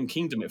in Fallen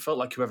Kingdom, it felt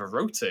like whoever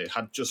wrote it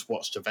had just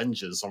watched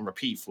Avengers on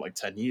repeat for like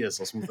 10 years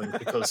or something,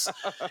 because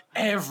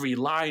every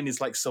line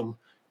is like some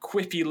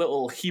quippy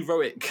little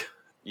heroic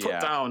put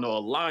down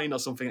or line or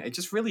something. It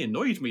just really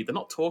annoyed me. They're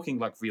not talking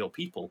like real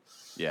people.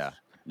 Yeah.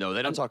 No,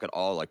 they don't talk at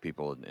all like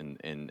people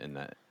in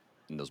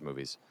those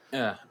movies.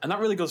 Yeah. And that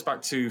really goes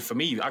back to, for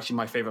me, actually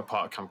my favorite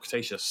part of Camp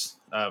Cretaceous.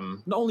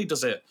 Not only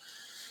does it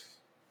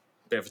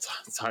bit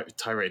of a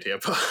tirade here,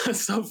 but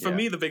so for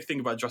me, the big thing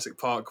about Jurassic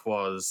Park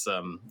was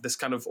this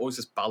kind of always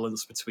this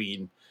balance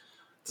between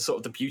the sort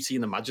of the beauty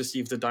and the majesty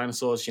of the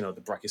dinosaurs, you know,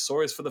 the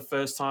Brachiosaurus for the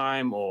first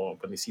time, or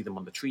when they see them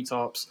on the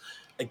treetops,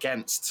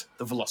 against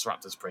the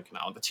Velociraptors breaking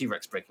out, the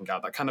T-Rex breaking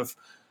out, that kind of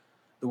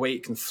the way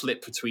it can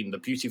flip between the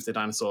beauty of the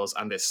dinosaurs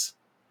and this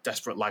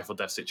desperate life or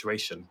death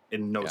situation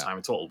in no time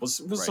at all was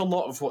a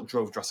lot of what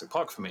drove Jurassic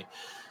Park for me.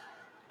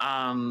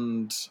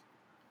 And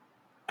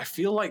I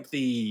feel like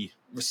the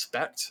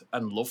respect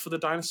and love for the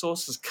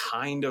dinosaurs has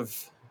kind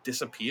of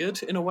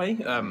disappeared in a way.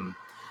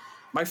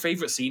 My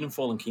favorite scene in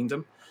Fallen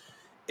Kingdom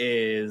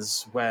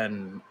is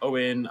when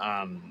Owen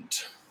and...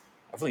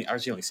 I've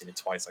actually only seen it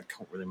twice. I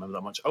can't really remember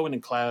that much. Owen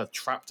and Claire are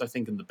trapped, I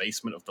think, in the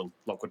basement of the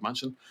Lockwood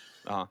Mansion.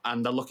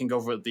 And they're looking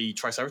over at the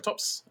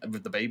Triceratops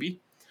with the baby.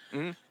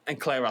 And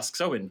Claire asks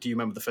Owen, do you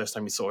remember the first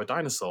time you saw a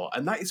dinosaur?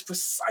 And that is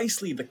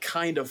precisely the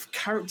kind of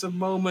character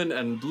moment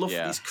and love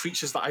for these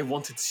creatures that I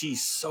wanted to see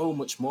so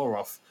much more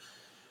of.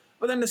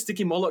 But then the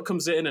sticky mullet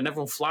comes in and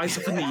everyone flies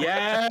up in the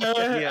air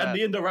and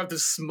the Indoraptors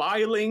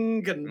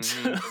smiling and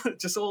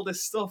just all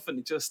this stuff. And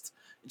it just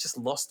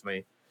lost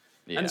me.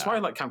 Yeah. And it's why I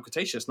like Camp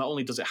Cretaceous. Not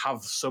only does it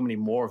have so many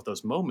more of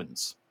those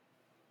moments,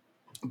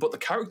 but the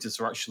characters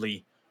are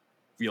actually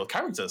real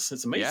characters.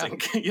 It's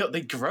amazing. Yeah.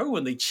 They grow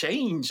and they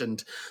change,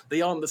 and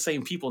they aren't the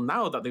same people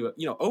now that they were.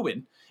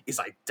 Owen is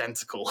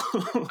identical.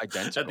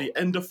 At the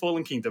end of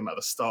Fallen Kingdom, at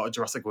the start of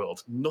Jurassic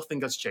World,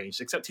 nothing has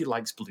changed except he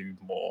likes blue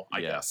more,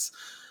 I guess.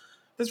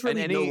 There's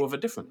really no other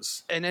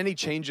difference. And any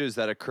changes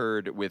that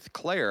occurred with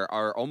Claire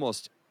are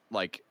almost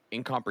like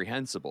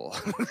incomprehensible.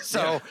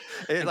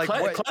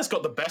 Claire's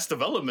got the best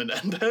development,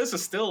 and hers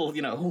is still,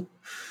 it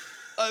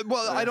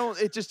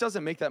just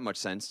doesn't make that much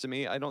sense to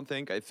me. I don't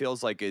think it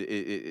feels like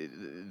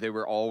they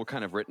were all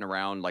kind of written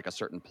around like a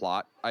certain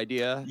plot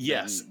idea.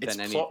 Yes, it's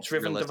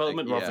plot-driven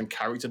development rather than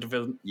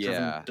character-driven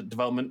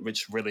development,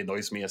 which really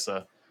annoys me as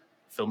a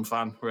film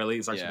fan. Really,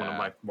 it's actually one of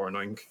my more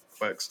annoying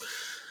quirks.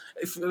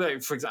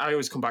 For example, I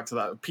always come back to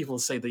that. People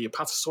say the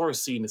Apatosaurus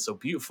scene is so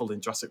beautiful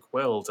in Jurassic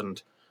World,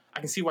 and I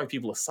can see why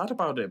people are sad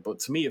about it. But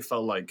to me, it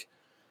felt like,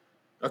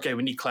 okay,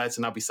 we need Claire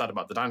to now be sad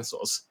about the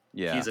dinosaurs.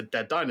 Yeah. He's a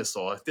dead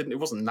dinosaur. It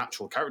wasn't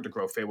natural character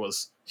growth. It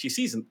was, she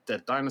sees a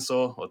dead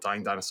dinosaur or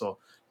dying dinosaur.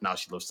 Now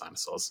she loves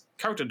dinosaurs.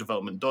 Character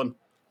development done.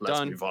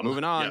 Let's move on.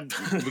 Moving on.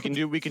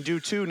 Yeah. we can do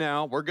 2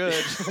 now. We're good.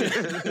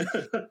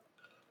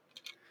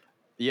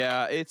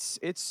 Yeah, it's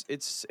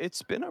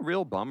been a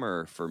real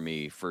bummer for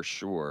me, for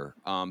sure.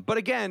 But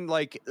again,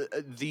 like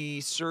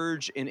the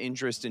surge in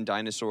interest in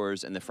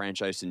dinosaurs and the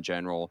franchise in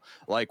general,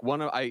 like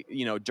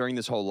during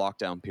this whole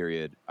lockdown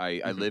period,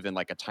 I live in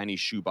like a tiny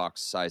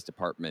shoebox sized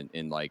apartment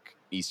in like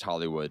East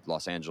Hollywood,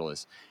 Los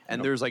Angeles,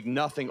 and there's like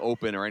nothing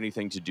open or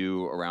anything to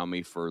do around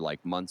me for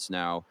like months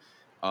now.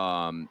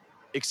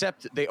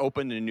 Except they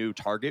opened a new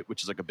Target,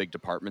 which is like a big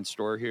department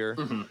store here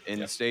in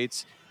the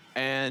States.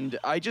 And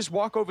I just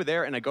walk over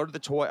there and I go to the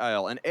toy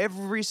aisle, and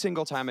every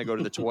single time I go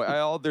to the toy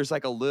aisle, there's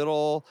like a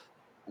little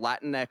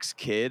Latinx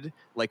kid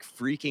like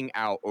freaking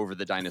out over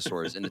the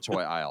dinosaurs in the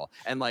toy aisle.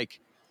 And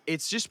like,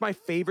 it's just my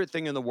favorite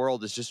thing in the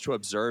world is just to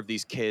observe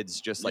these kids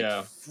just like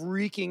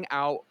freaking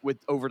out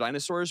over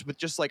dinosaurs with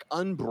just like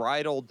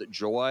unbridled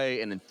joy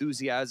and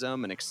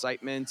enthusiasm and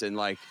excitement. And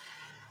like,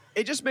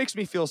 it just makes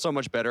me feel so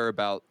much better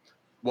about,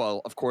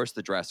 well, of course,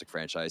 the Jurassic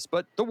franchise,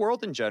 but the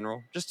world in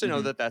general. Just to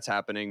know that that's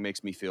happening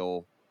makes me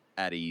feel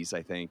at ease,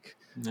 I think.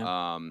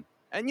 Yeah.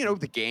 And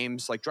the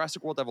games like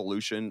Jurassic World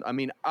Evolution. I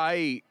mean,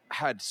 I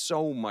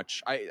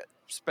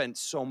spent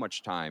so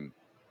much time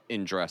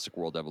in Jurassic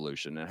World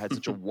Evolution and had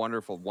such a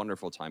wonderful,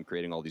 wonderful time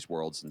creating all these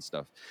worlds and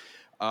stuff.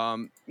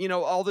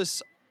 All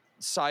this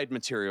side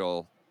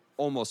material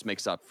almost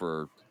makes up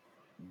for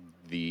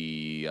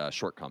the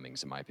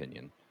shortcomings, in my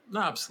opinion.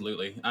 No,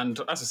 absolutely. And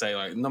as I say,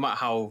 like, no matter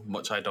how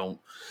much I don't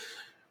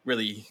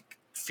really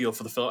feel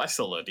for the film, I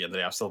still, at the end of the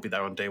day, I'll still be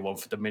there on day one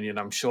for Dominion,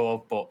 I'm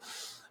sure. But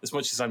as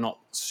much as I'm not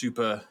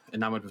super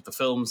enamored with the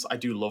films, I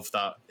do love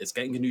that it's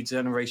getting a new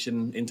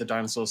generation into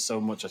dinosaurs so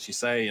much, as you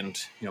say. And,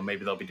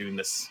 maybe they'll be doing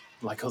this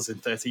like us in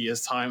 30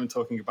 years' time and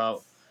talking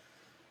about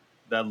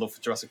their love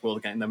for Jurassic World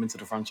and getting them into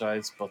the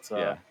franchise. But,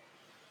 no,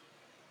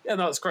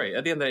 it's great.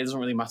 At the end of the day, it doesn't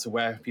really matter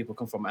where people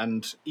come from.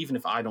 And even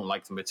if I don't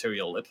like the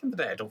material, at the end of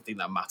the day, I don't think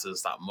that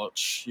matters that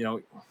much.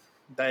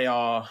 They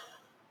are...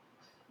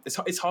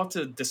 It's hard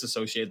to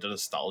disassociate the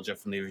nostalgia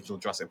from the original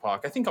Jurassic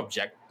Park. I think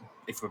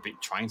if we're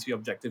trying to be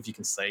objective, you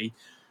can say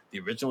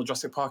the original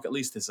Jurassic Park at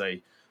least is a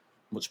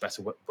much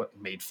better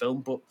made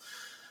film, but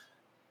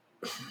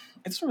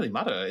it doesn't really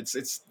matter.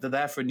 They're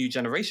there for a new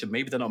generation.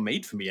 Maybe they're not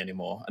made for me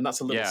anymore, and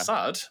that's a little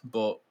sad.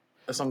 But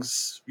as long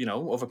as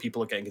other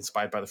people are getting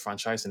inspired by the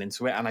franchise and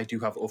into it, and I do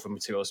have other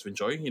materials to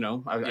enjoy.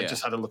 I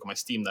just had a look at my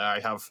Steam there. I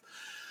have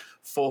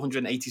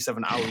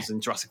 487 hours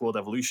in Jurassic World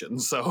Evolution,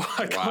 so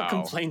I can't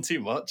complain too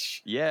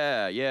much.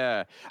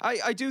 Yeah.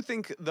 I do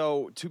think,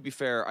 though, to be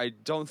fair, I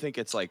don't think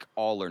it's like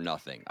all or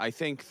nothing. I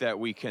think that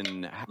we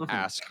can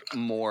ask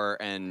more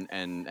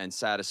and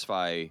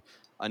satisfy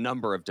a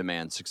number of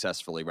demands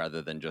successfully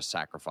rather than just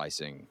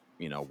sacrificing,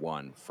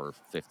 one for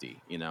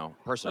 50,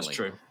 personally. That's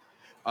true.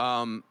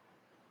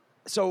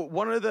 So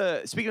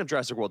speaking of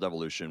Jurassic World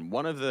Evolution,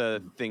 one of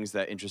the things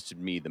that interested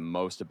me the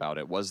most about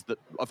it was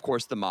of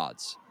course, the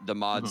mods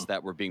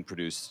that were being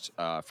produced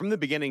from the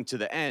beginning to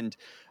the end.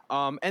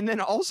 And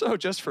then also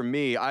just for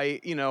me, I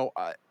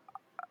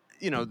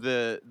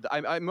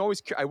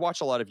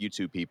watch a lot of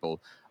YouTube people,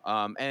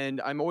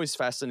 and I'm always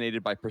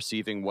fascinated by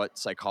perceiving what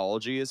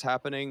psychology is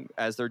happening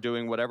as they're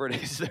doing whatever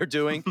it is they're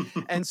doing.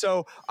 And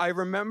so I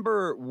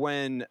remember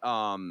when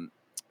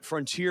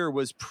Frontier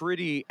was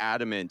pretty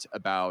adamant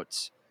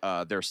about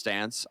their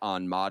stance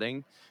on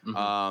modding.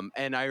 And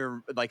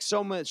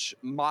so much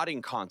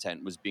modding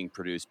content was being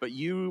produced, but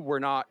you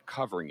were not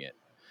covering it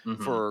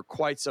for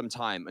quite some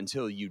time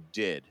until you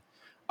did.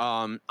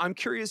 I'm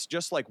curious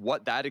just like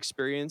what that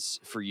experience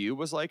for you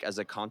was like as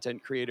a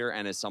content creator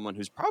and as someone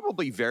who's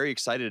probably very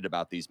excited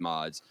about these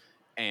mods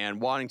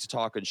and wanting to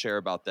talk and share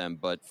about them,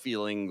 but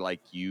feeling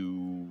like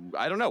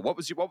I don't know, what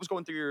was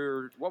going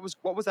through what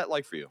was that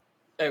like for you?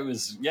 It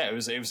was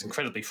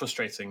incredibly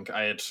frustrating.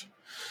 I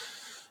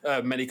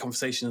had many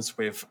conversations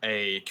with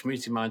a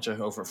community manager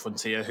over at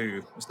Frontier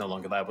who is no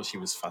longer there, but she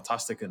was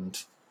fantastic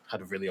and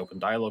had a really open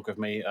dialogue with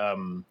me.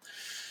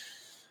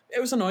 It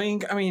was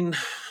annoying. I mean,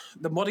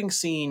 the modding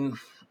scene,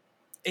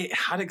 it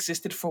had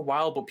existed for a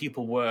while, but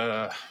people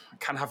were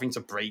kind of having to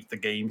break the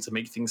game to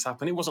make things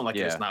happen. It wasn't like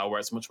it is now, where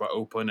it's much more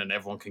open and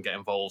everyone can get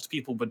involved.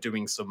 People were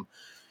doing some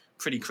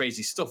pretty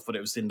crazy stuff, but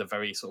it was in the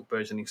very sort of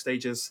burgeoning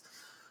stages.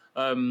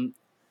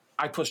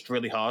 I pushed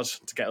really hard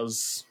to get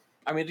us.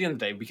 I mean, at the end of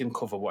the day, we can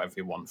cover whatever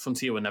you want.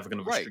 Frontier were never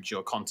going to restrict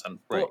your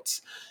content,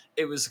 but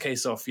it was a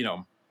case of,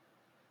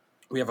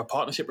 we have a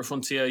partnership with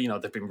Frontier.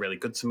 They've been really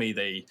good to me.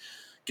 They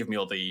give me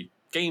all the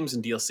games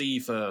and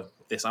DLC for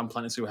this and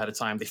Planet Zoo ahead of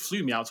time. They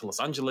flew me out to Los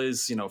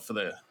Angeles, for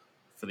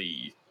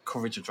the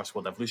coverage of Jurassic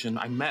World Evolution.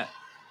 I met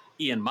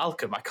Ian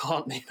Malcolm. I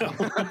can't,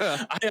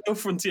 I owe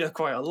Frontier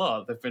quite a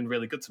lot. They've been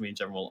really good to me in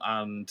general.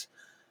 And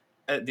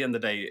at the end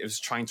of the day, it was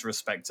trying to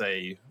respect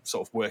a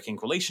sort of working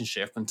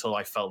relationship until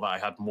I felt that I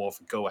had more of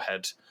a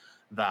go-ahead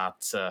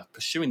that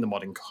pursuing the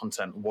modding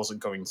content wasn't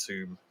going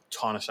to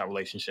tarnish that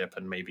relationship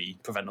and maybe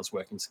prevent us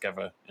working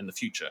together in the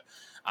future.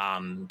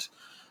 And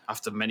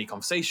after many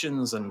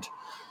conversations, and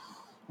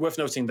worth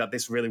noting that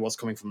this really was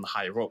coming from the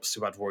higher-ups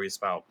who had worries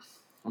about,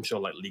 I'm sure,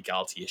 like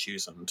legality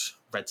issues and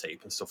red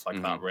tape and stuff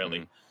like that,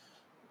 really.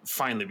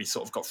 Finally, we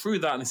sort of got through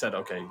that and they said,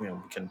 okay, we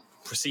can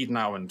proceed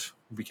now and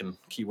we can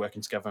keep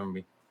working together, and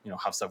we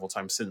have several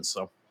times since.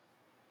 So,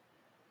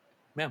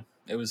 yeah,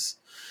 it was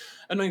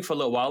annoying for a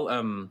little while.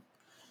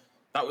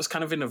 That was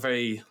kind of in a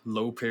very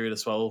low period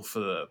as well.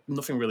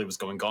 Nothing really was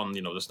going on.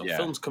 There's no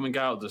films coming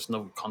out. There's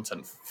no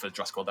content for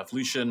Jurassic World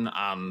Evolution,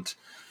 and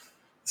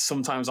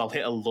sometimes I'll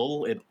hit a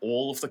lull in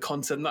all of the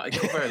content that I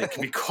cover, and it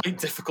can be quite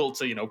difficult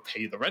to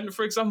pay the rent,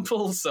 for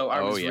example. So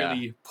I was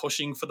really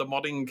pushing for the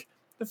modding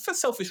for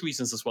selfish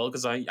reasons as well,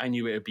 because I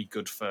knew it would be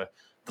good for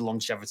the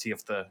longevity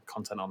of the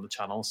content on the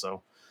channel.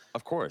 So,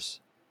 of course.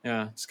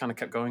 Yeah, just kind of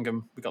kept going,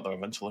 and we got there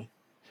eventually.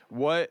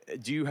 What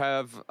do you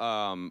have?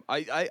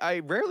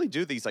 I rarely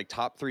do these like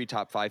top 3,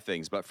 top 5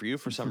 things, but for you,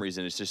 for some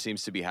reason, it just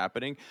seems to be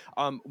happening.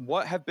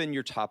 What have been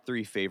your top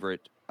 3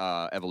 favorite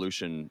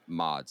Evolution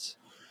mods?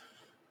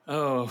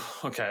 Oh,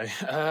 okay.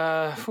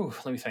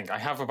 Let me think. I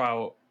have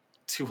about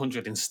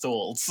 200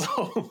 installed.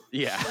 So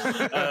yeah.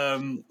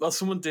 Well,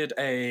 someone did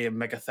a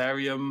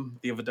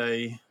Megatherium the other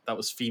day that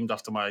was themed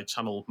after my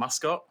channel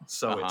mascot.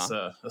 So it's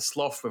a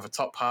sloth with a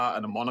top hat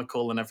and a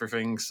monocle and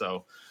everything.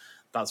 So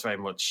that's very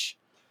much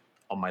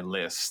on my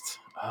list.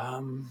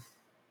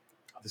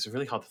 This is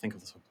really hard to think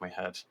of the top of my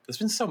head. There's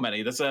been so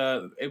many.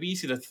 It'd be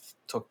easy to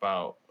talk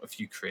about a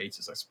few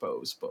creators, I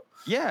suppose. But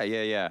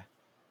yeah.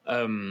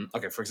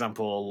 Okay, for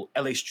example,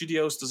 LA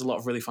Studios does a lot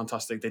of really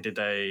fantastic.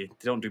 They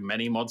don't do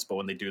many mods, but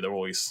when they do, they're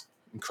always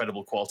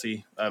incredible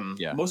quality.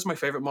 Most of my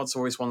favorite mods are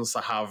always ones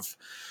that have,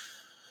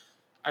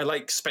 I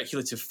like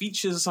speculative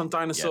features on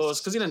dinosaurs,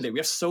 because in the end of the day, we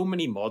have so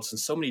many mods and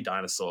so many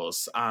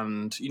dinosaurs,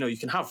 and you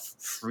can have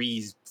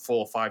 3,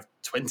 4, 5,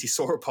 20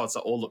 sauropods that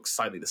all look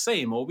slightly the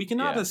same, or we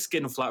can add a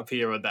skin flap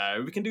here or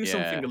there. We can do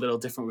something a little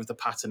different with the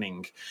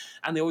patterning,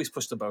 and they always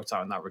push the boat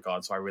out in that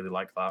regard. So I really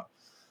like that.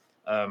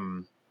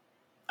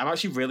 I'm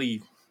actually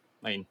really,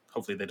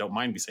 hopefully they don't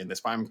mind me saying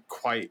this, but I'm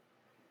quite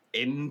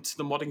into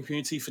the modding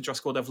community for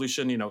Jurassic World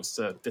Evolution. It's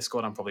the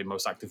Discord I'm probably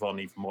most active on,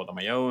 even more than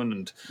my own,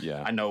 and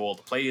I know all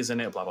the players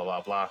in it, blah, blah,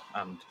 blah, blah.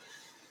 And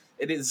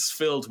it is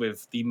filled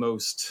with the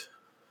most,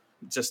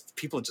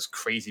 people are just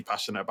crazy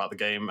passionate about the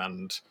game,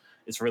 and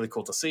it's really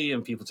cool to see,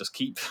 and people just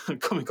keep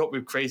coming up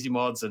with crazy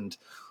mods and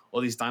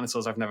all these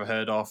dinosaurs I've never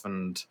heard of,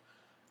 and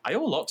I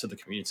owe a lot to the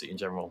community in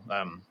general.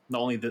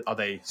 Not only are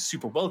they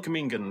super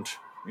welcoming and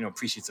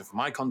appreciative of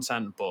my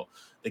content, but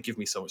they give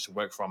me so much to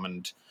work from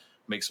and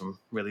make some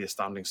really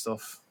astounding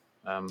stuff.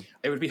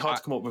 It would be hard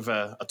to come up with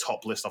a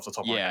top list off the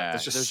top of my head.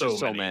 There's just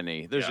so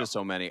many. There's just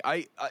so many.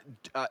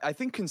 I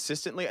think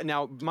consistently,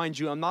 now, mind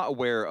you, I'm not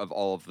aware of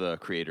all of the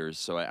creators,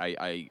 so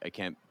I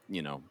can't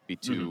be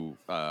too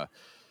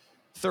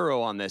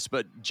thorough on this,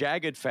 but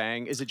Jagged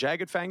Fang, is it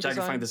Jagged Fang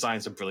Jagged Fang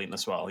designs are brilliant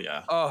as well,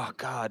 yeah. Oh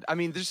god, I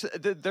mean,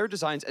 their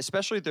designs,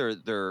 especially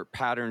their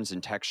patterns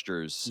and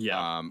textures,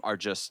 are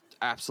just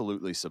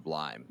absolutely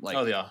sublime.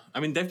 Yeah, I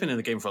mean, they've been in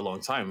the game for a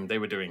long time. They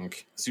were doing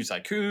Zoo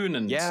Tycoon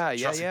and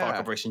Jurassic Park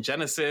Operation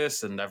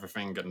Genesis and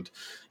everything, and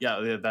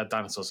their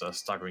dinosaurs are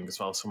staggering as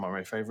well. Some of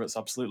my favorites,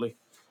 absolutely.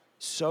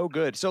 So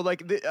good. So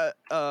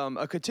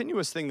a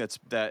continuous thing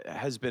that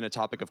has been a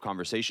topic of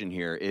conversation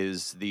here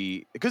is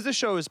because this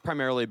show is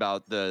primarily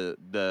about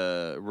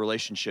the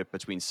relationship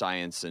between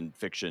science and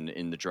fiction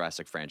in the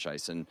Jurassic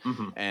franchise,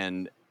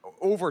 and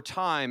over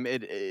time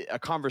a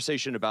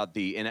conversation about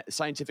the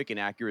scientific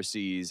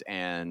inaccuracies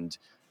and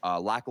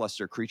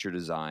lackluster creature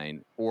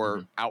design,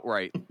 or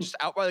outright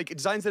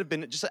designs that have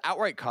been just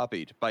outright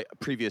copied by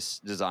previous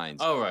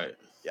designs. Oh, right.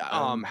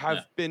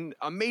 have been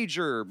a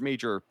major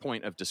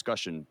point of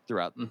discussion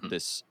throughout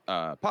this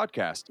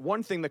podcast.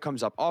 One thing that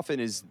comes up often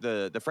is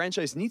the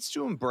franchise needs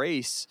to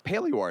embrace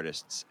paleo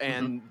artists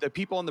and the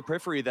people on the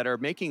periphery that are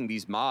making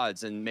these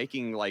mods and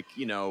making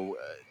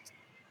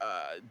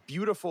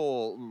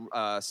beautiful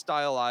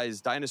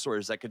stylized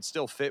dinosaurs that could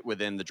still fit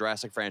within the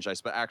Jurassic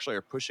franchise, but actually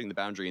are pushing the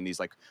boundary in these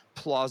like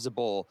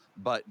plausible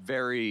but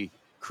very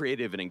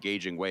creative and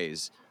engaging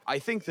ways. I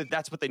think that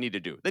that's what they need to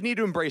do. They need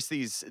to embrace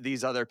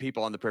these other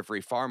people on the periphery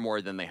far more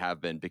than they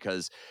have been,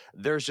 because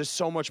there's just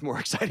so much more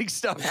exciting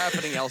stuff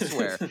happening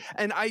elsewhere.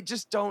 And I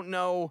just don't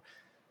know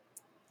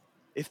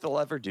if they'll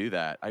ever do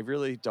that. I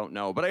really don't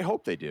know, but I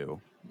hope they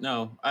do.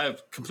 No, I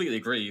completely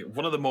agree.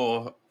 One of the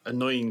more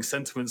annoying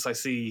sentiments I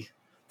see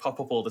pop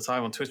up all the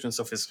time on Twitter and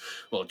stuff is,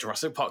 well,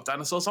 Jurassic Park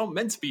dinosaurs aren't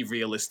meant to be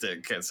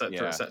realistic,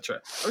 etc.,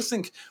 etc. I was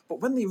thinking,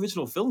 but when the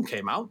original film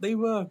came out, they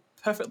were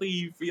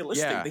perfectly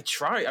realistic. Yeah. They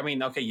try. I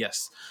mean, okay,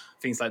 yes,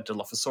 things like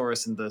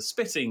Dilophosaurus and the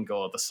spitting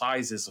or the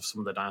sizes of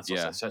some of the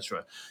dinosaurs,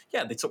 etc.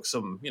 Yeah, they took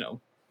some,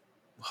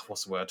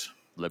 what's the word?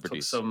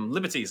 Liberties. Took some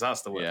liberties,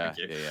 that's the word. Yeah,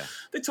 Thank you. yeah.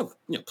 They took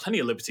plenty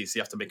of liberties, so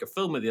you have to make a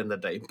film at the end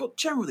of the day. But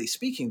generally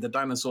speaking, the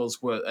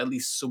dinosaurs were at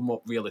least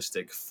somewhat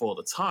realistic for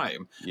the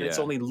time. Yeah. And it's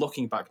only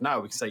looking back now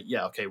we can say,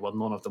 yeah, okay, well,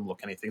 none of them look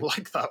anything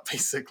like that,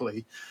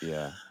 basically.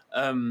 Yeah.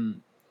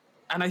 And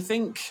I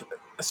think,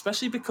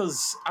 especially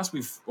because, as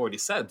we've already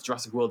said,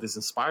 Jurassic World is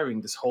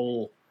inspiring this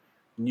whole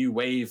new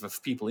wave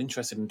of people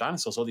interested in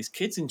dinosaurs, all these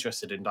kids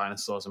interested in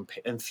dinosaurs,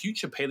 and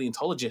future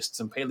paleontologists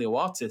and paleo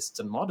artists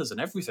and modders and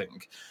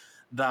everything,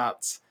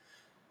 that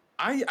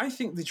I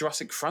think the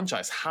Jurassic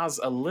franchise has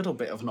a little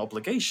bit of an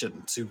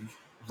obligation to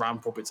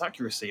ramp up its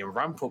accuracy and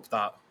ramp up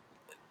that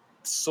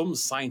some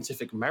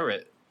scientific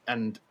merit.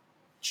 And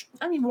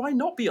I mean, why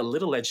not be a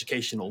little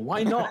educational?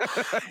 Why not?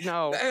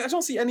 No. I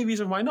don't see any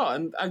reason why not.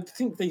 And I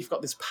think they've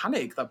got this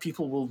panic that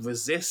people will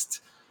resist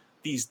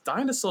these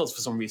dinosaurs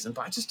for some reason,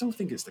 but I just don't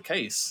think it's the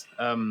case.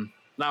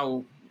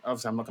 Now,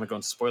 obviously, I'm not going to go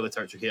into spoiler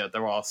territory here.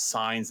 There are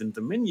signs in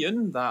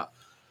Dominion that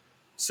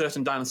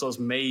certain dinosaurs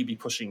may be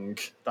pushing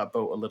that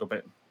boat a little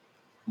bit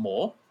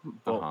more,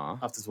 but I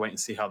have to wait and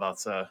see how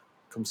that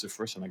comes to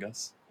fruition, I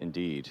guess.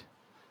 Indeed.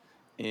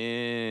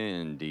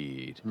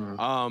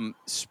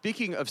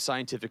 Speaking of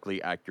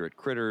scientifically accurate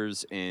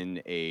critters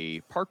in a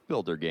park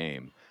builder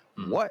game,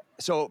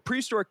 so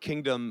Prehistoric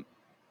Kingdom,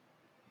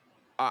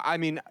 I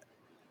mean,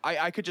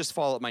 I could just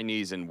fall at my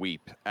knees and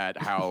weep at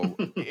how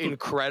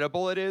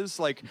incredible it is.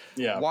 Like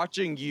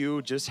watching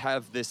you just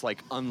have this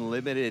like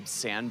unlimited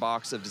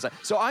sandbox of design.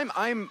 So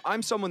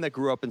I'm someone that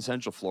grew up in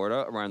Central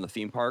Florida around the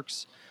theme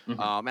parks,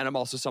 and I'm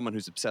also someone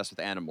who's obsessed with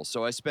animals.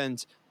 So I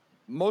spent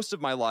most of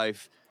my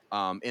life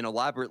in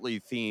elaborately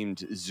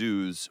themed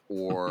zoos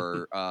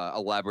or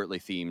elaborately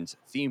themed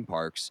theme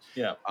parks.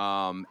 Yeah.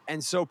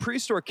 And so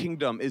Prehistoric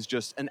Kingdom is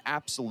just an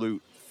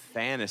absolute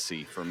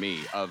fantasy for me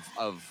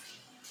of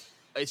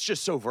it's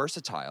just so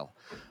versatile.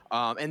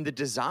 And the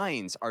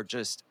designs are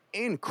just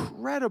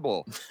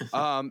incredible.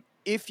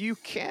 If you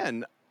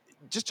can,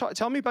 just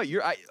tell me about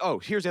your...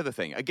 here's the other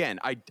thing. Again,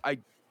 I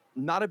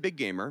not a big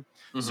gamer,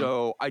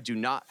 so I do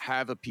not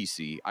have a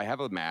PC. I have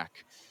a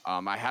Mac.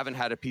 I haven't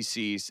had a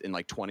PC in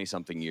like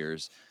 20-something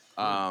years.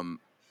 I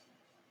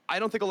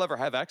don't think I'll ever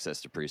have access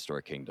to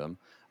Prehistoric Kingdom.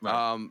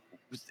 Right.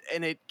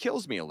 And it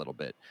kills me a little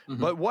bit.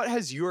 But what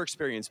has your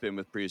experience been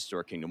with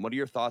Prehistoric Kingdom? What are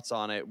your thoughts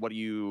on it? What do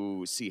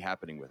you see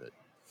happening with it?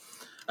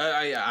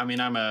 I mean,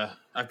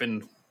 I've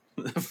been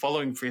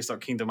following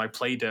Prehistoric Kingdom. I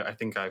played it. I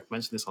think I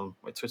mentioned this on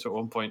my Twitter at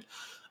one point.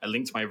 I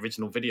linked my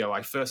original video.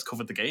 I first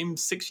covered the game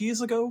 6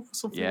 years ago,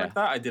 something like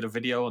that. I did a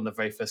video on the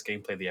very first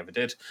gameplay they ever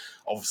did.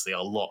 Obviously,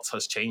 a lot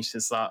has changed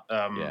since that.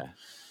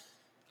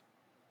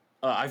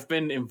 I've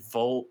been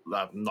involved,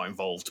 not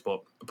involved,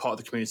 but a part of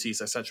the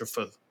communities, etc.,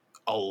 for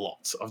a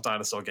lot of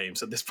dinosaur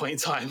games at this point in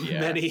time.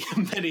 Many,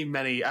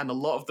 and a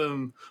lot of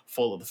them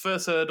fall at the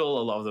first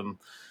hurdle. A lot of them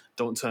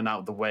don't turn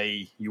out the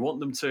way you want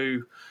them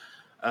to.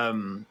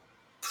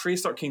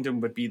 Prehistoric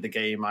Kingdom would be the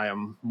game I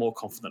am more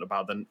confident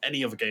about than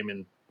any other game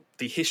in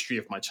the history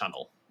of my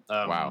channel.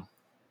 Wow.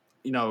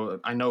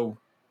 I know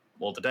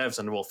all the devs,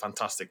 and they're all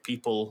fantastic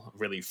people,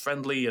 really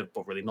friendly,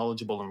 but really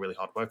knowledgeable and really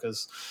hard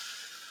workers.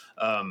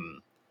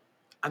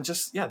 And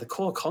just, the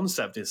core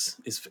concept is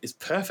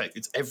perfect.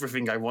 It's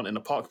everything I want in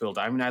a park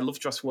builder. I mean, I love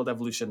Jurassic World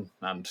Evolution,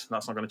 and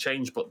that's not going to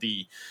change, but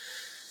the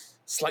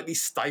slightly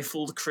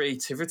stifled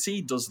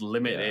creativity does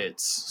limit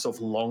its sort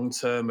of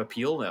long-term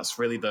appeal. That's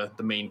really the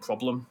main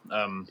problem.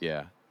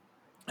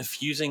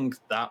 Fusing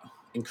that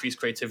increased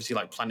creativity,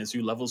 like Planet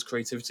Zoo levels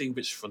creativity,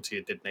 which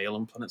Frontier did nail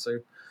on Planet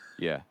Zoo.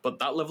 Yeah. But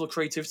that level of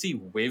creativity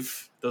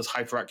with those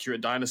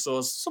hyper-accurate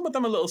dinosaurs, some of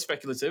them are a little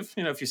speculative.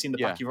 If you've seen the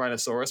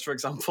Pachyrhinosaurus, for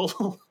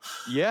example.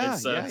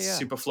 It's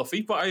super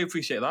fluffy, but I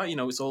appreciate that.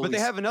 It's always But they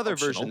have another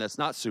optional version that's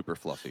not super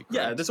fluffy. Correct?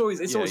 Yeah, it's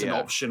always an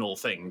optional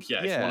thing. If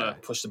you want to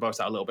push the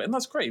boat out a little bit. And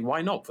that's great.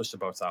 Why not push the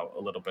boat out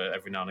a little bit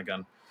every now and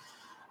again?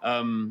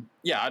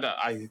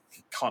 I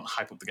can't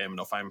hype up the game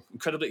enough. I'm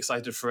incredibly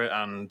excited for it,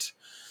 and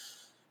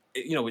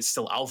it's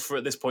still alpha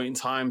at this point in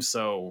time,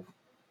 so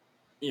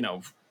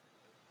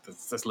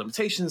there's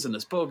limitations and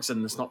there's bugs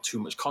and there's not too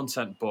much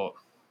content, but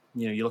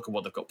you look at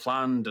what they've got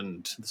planned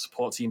and the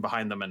support team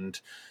behind them, and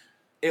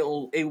it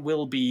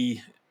will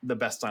be the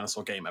best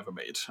dinosaur game ever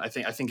made. I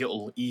think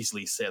it'll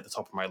easily sit at the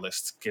top of my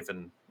list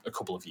given a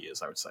couple of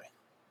years, I would say.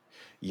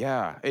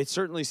 Yeah, it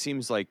certainly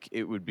seems like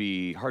it would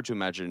be hard to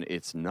imagine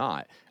it's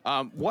not.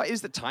 What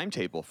is the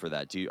timetable for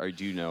that? Do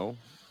you know?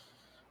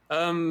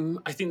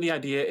 I think the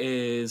idea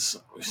is,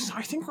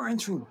 I think we're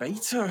entering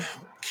beta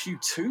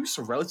Q2,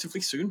 so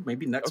relatively soon,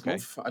 maybe next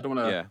month. I don't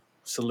want to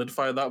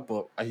solidify that,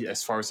 but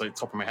as far as like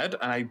top of my head,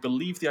 and I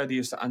believe the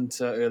idea is to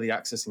enter early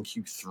access in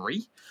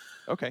Q3.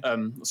 Okay.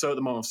 So at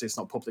the moment, obviously, it's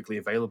not publicly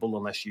available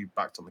unless you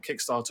backed on the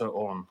Kickstarter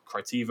or on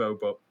Critivo,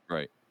 but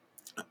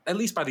at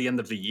least by the end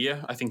of the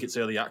year, I think it's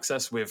early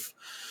access with,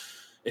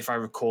 if I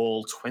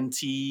recall,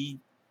 22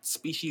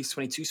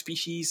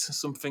 species,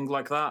 something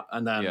like that.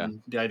 And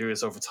then the idea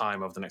is over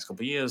time, over the next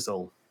couple of years,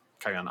 they'll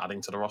carry on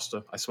adding to the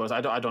roster. I suppose I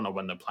don't know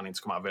when they're planning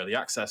to come out of early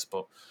access,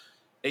 but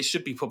it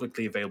should be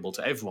publicly available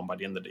to everyone by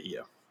the end of the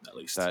year, at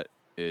least. That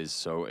is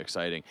so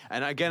exciting.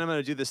 And again, I'm going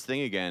to do this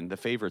thing again, the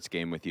favorites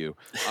game with you.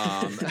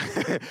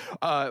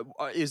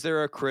 Is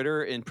there a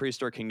critter in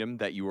Prehistoric Kingdom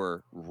that you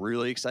were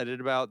really excited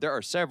about? There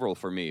are several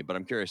for me, but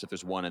I'm curious if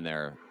there's one in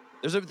there.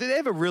 They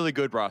have a really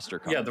good roster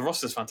coming. Yeah, the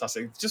roster's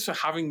fantastic. Just for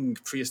having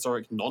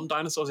prehistoric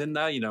non-dinosaurs in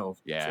there,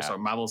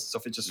 prehistoric mammals and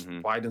stuff, it just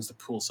widens the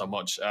pool so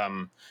much.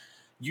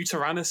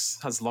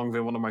 Yutyrannus has long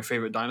been one of my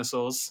favorite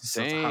dinosaurs.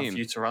 Same. So to have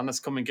Yutyrannus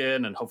coming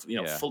in and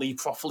hopefully, fully,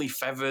 properly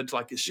feathered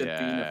like it should be,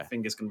 I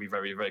think it's going to be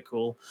very, very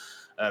cool.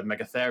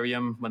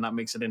 Megatherium, when that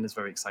makes it in, is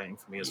very exciting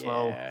for me as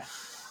well.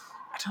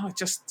 I don't know,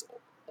 just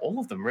all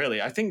of them,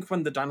 really. I think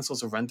when the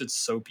dinosaurs are rendered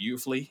so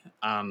beautifully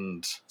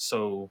and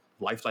so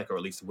lifelike, or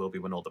at least it will be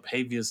when all the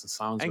behaviors and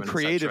sounds and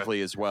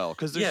creatively as well,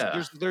 because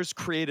there's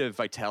creative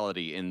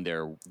vitality in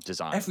their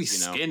design. Every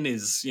skin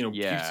is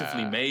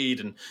beautifully made,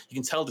 and you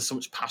can tell there's so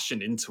much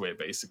passion into it,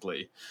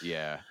 basically.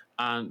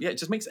 And it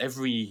just makes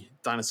every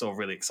dinosaur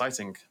really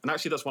exciting. And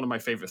actually, that's one of my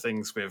favorite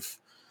things with.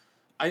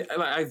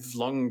 I've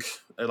long,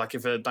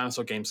 if a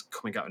dinosaur game's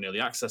coming out in early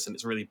access and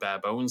it's really bare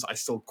bones, I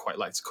still quite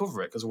like to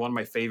cover it, because one of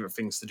my favorite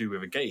things to do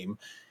with a game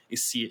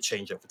is see it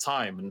change over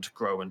time and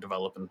grow and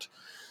develop and,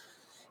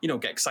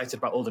 get excited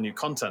about all the new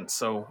content.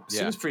 So as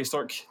soon as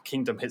Prehistoric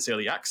Kingdom hits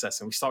early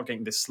access and we start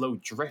getting this slow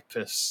drip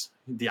as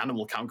the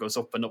animal count goes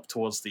up and up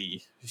towards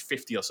the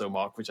 50 or so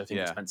mark, which I think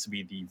is meant to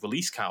be the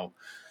release count,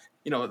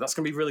 that's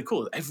going to be really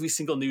cool. Every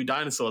single new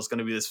dinosaur is going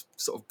to be this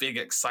sort of big,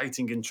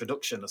 exciting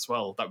introduction as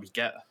well that we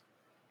get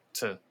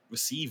to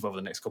receive over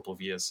the next couple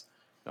of years.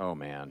 Oh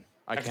man,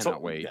 I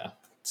cannot wait. Yeah,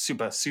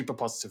 super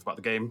positive about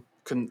the game.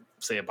 Couldn't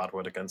say a bad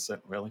word against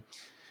it, really.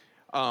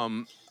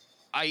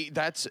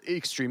 That's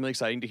extremely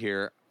exciting to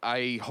hear.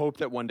 I hope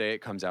that one day it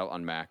comes out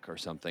on Mac or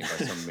something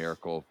by some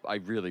miracle. I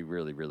really,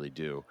 really, really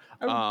do.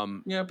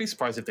 I'd be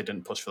surprised if they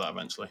didn't push for that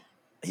eventually.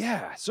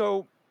 Yeah.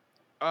 So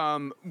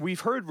we've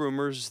heard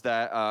rumors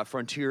that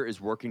Frontier is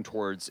working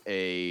towards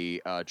a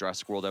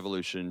Jurassic World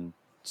Evolution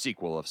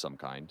sequel of some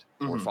kind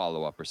or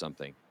follow-up or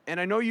something. And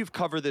I know you've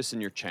covered this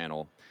in your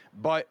channel,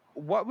 but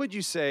what would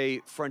you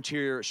say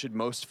Frontier should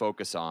most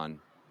focus on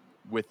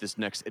with this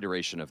next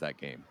iteration of that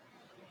game?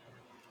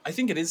 I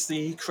think it is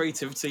the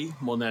creativity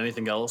more than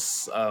anything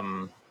else.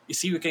 You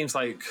see with games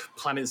like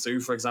Planet Zoo,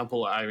 for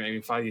example, I mean,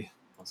 if I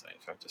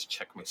just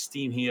check my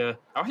Steam here,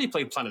 I actually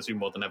played Planet Zoo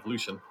more than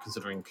Evolution,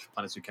 considering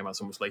Planet Zoo came out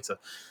so much later.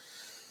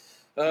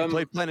 You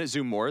played Planet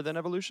Zoo more than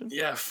Evolution?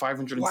 Yeah,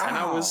 510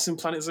 hours in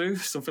Planet Zoo,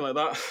 something like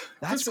that.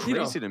 That's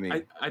crazy to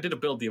me. I did a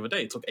build the other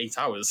day. It took 8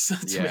 hours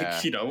to make,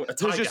 a tiger.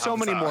 There's just so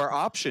many more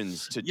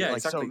options to do.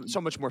 Exactly. So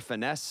much more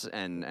finesse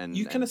and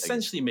you can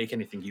essentially make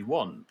anything you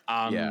want.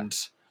 And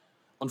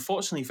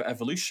unfortunately for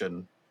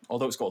Evolution,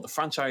 although it's got all the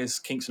franchise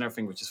kinks and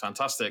everything, which is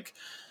fantastic,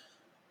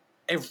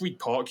 every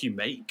park you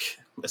make,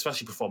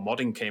 especially before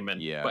modding came in,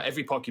 but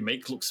every park you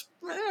make looks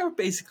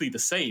basically the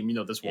same.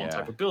 There's one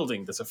type of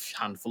building, there's a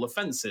handful of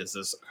fences,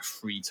 there's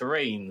free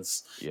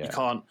terrains.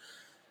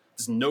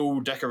 There's no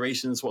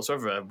decorations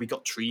whatsoever. We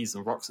got trees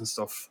and rocks and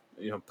stuff,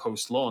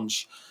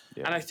 post-launch.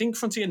 And I think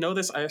Frontier know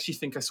this. I actually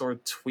think I saw a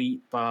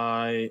tweet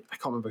by, I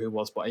can't remember who it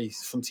was, but a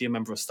Frontier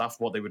member of staff,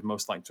 what they would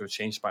most like to have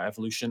changed by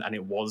Evolution, and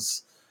it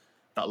was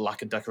that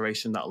lack of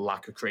decoration, that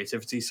lack of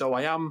creativity. So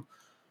I am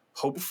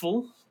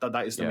hopeful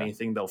that is the main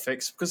thing they'll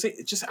fix, because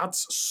it just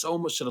adds so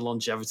much to the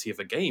longevity of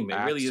a game. It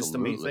really is the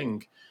main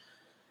thing.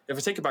 If I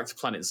take it back to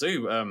Planet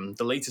Zoo,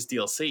 the latest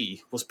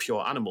DLC was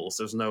pure animals.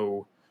 There's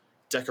no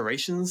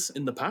decorations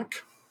in the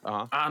pack.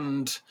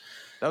 And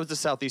that was the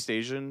Southeast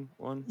Asian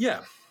one?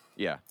 Yeah.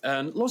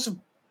 And lots of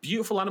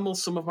beautiful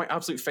animals, some of my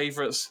absolute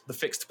favorites, the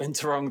fixed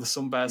binturong, the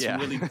sun bears, some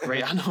really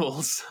great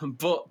animals.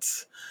 But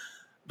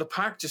the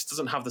pack just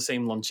doesn't have the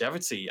same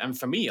longevity. And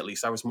for me, at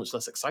least, I was much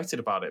less excited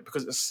about it,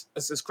 because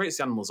as great as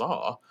the animals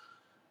are,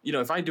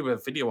 if I do a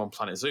video on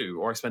Planet Zoo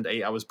or I spend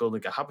 8 hours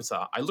building a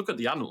habitat, I look at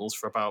the animals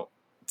for about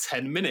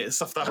 10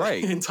 minutes of that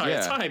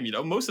entire time.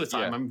 Most of the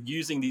time I'm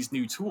using these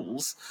new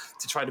tools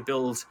to try to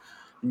build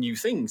new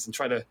things and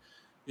try to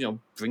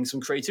bring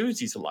some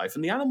creativity to life.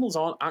 And the animals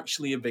aren't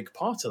actually a big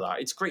part of that.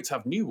 It's great to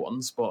have new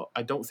ones, but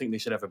I don't think they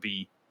should ever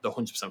be the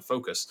 100%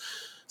 focus.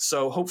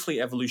 So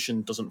hopefully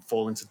evolution doesn't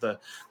fall into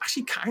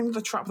actually kind of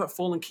the trap that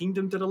Fallen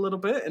Kingdom did a little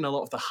bit in a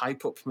lot of the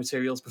hype up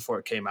materials before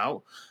it came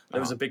out. There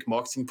was a big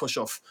marketing push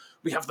off,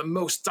 we have the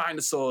most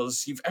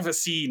dinosaurs you've ever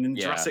seen in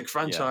Jurassic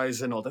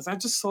franchise and all this. I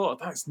just thought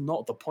that's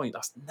not the point.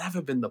 That's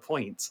never been the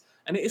point.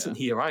 And it isn't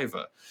here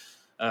either.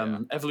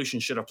 Evolution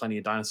should have plenty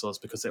of dinosaurs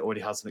because it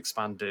already has an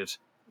expanded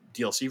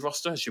DLC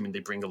roster, assuming they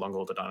bring along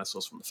all the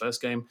dinosaurs from the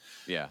first game.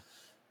 Yeah.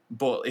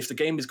 But if the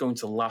game is going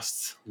to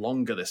last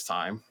longer this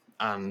time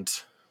and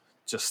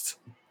just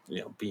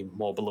be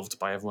more beloved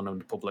by everyone in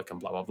the public and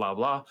blah blah blah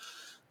blah,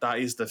 that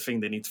is the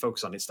thing they need to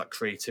focus on. It's that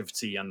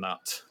creativity and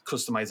that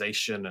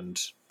customization and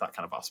that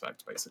kind of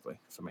aspect, basically,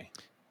 for me.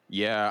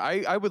 Yeah,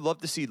 I would love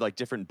to see like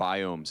different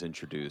biomes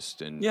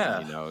introduced and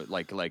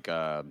like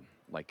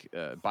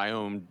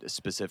biome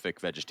specific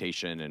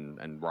vegetation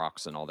and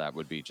rocks and all that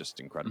would be just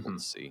incredible to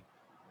see.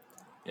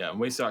 Yeah, and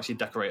ways to actually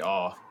decorate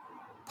our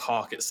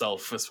park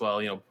itself as well.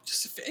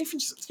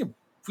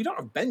 We don't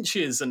have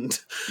benches and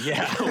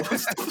stuff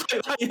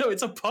like that.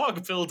 It's a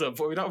park builder,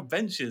 but we don't have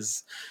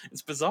benches.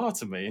 It's bizarre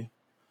to me.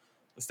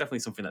 It's definitely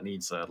something that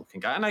needs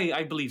looking at, and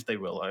I believe they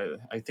will.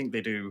 I think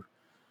they do.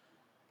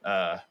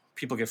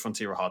 People give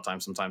Frontier a hard time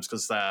sometimes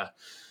because they're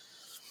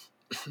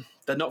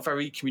not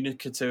very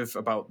communicative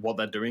about what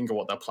they're doing or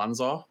what their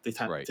plans are. They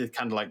kind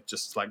of like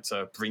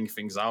to bring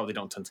things out. They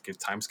don't tend to give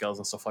timescales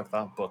and stuff like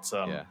that. But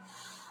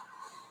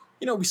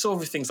we saw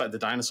with things like the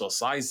dinosaur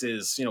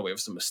sizes. It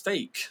was a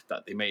mistake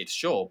that they made,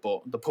 sure,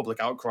 but the public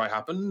outcry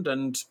happened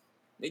and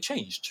it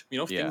changed.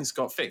 Things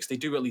got fixed. They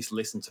do at least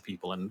listen to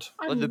people. And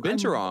the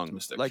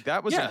Binturong, like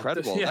that was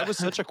incredible. That was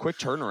such a quick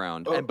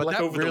turnaround, but like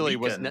that really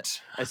was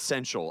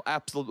essential,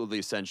 absolutely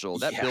essential.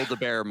 That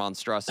Build-A-Bear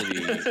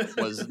monstrosity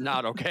was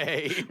not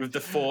okay. With the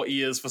 4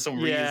 ears for some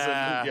reason.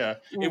 Yeah,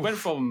 it went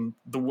from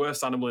the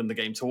worst animal in the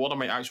game to one of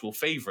my actual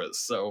favorites.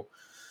 So.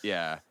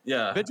 Yeah.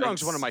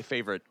 Binturong's one of my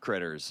favorite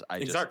critters.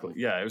 Exactly.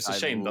 It was a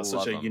shame that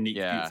such a unique,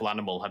 beautiful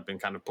animal had been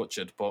kind of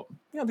butchered, but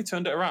they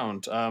turned it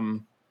around.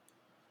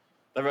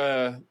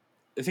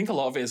 I think a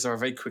lot of it is they're a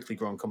very quickly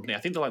growing company. I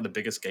think they're like the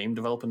biggest game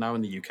developer now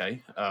in the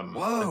UK.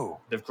 Whoa!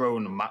 They've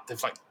grown.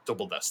 They've like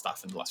doubled their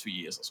staff in the last few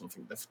years or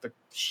something. They're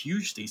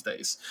huge these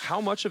days. How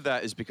much of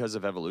that is because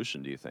of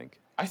evolution? Do you think?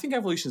 I think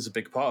evolution is a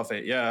big part of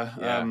it. Yeah.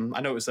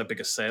 I know it was their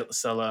biggest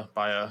seller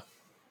by a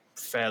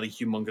fairly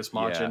humongous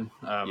margin.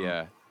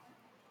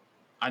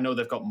 I know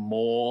they've got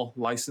more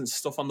licensed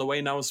stuff on the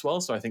way now as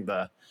well, so I think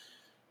they're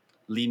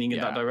leaning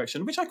in that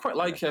direction, which I quite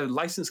like.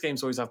 Licensed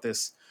games always have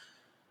this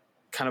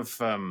kind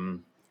of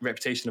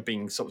reputation of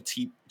being sort of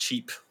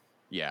cheap,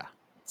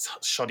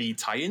 shoddy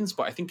tie-ins.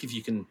 But I think if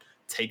you can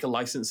take a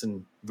license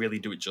and really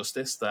do it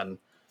justice, then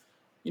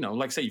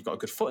like say you've got a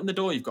good foot in the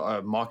door, you've got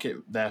a market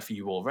there for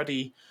you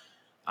already,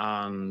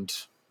 and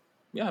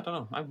I don't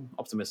know. I'm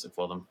optimistic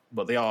for them,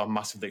 but they are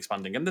massively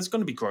expanding, and there's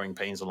going to be growing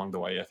pains along the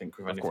way. I think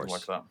with anything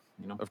like that,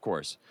 Of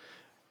course,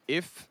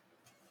 if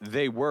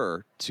they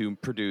were to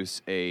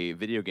produce a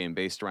video game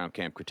based around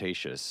Camp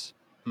Cretaceous,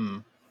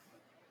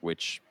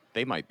 which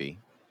they might be,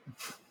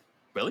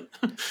 really,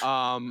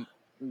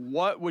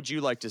 what would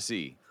you like to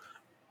see?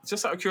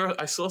 Just out of curiosity,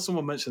 I saw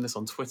someone mention this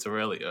on Twitter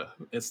earlier.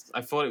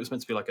 I thought it was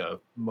meant to be like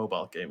a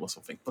mobile game or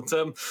something, but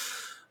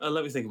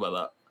let me think about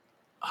that.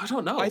 I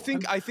don't know. I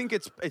think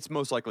it's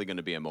most likely going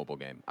to be a mobile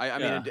game. I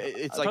mean,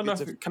 it's like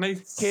it's a can I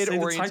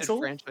kid-oriented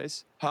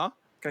franchise. Huh?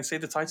 Can I say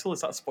the title?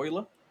 Is that a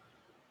spoiler?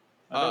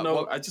 I don't know.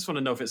 Well, I just want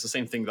to know if it's the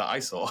same thing that I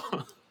saw.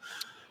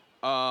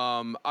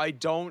 I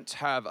don't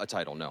have a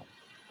title. No.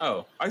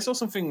 Oh, I saw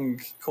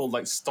something called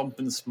like Stomp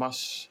and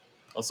Smash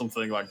or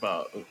something like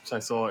that, which I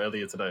saw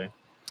earlier today.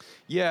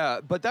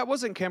 Yeah, but that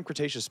wasn't Camp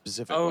Cretaceous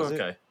specific. Oh, was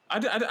okay. It?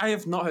 I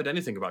have not heard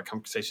anything about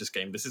Camp Cretaceous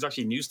game. This is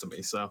actually news to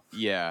me. So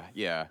yeah.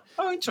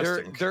 Oh,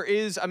 interesting. There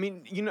is. I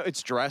mean,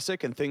 it's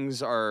Jurassic, and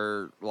things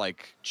are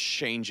like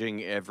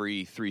changing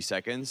every 3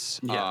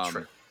 seconds. Yeah,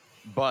 true.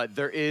 But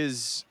there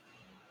is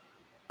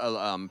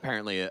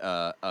apparently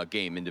a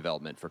game in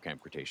development for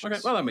Camp Cretaceous.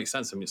 Okay, well that makes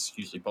sense. I mean, it's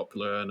hugely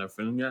popular and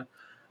everything. Yeah,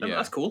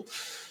 that's cool.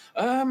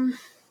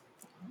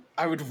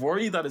 I would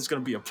worry that it's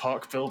going to be a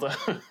park builder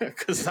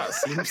because that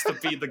seems to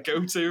be the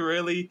go-to,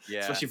 really,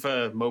 especially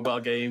for mobile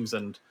games.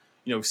 And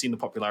we've seen the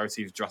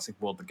popularity of Jurassic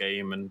World the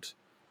game and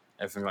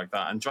everything like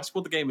that. And Jurassic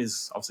World the game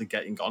is obviously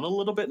getting on a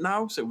little bit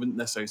now, so it wouldn't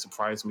necessarily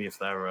surprise me if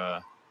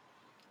they're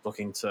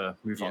looking to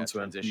move on to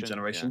a new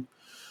generation.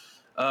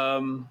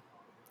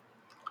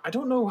 I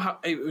don't know how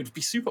it would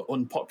be super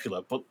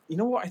unpopular, but you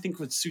know what I think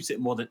would suit it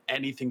more than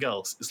anything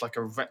else is like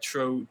a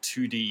retro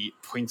 2D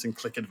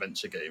point-and-click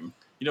adventure game.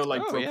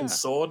 Like Broken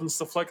Sword and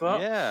stuff like that.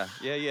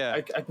 Yeah.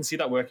 I can see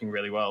that working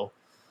really well.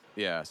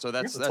 Yeah, so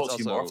that's talk to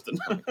you more often.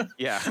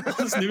 Yeah.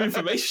 That's new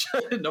information.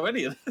 I didn't know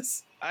any of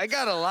this. I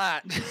got a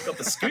lot. Got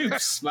the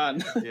scoops,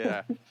 man.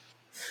 Yeah.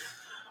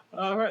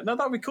 All right, now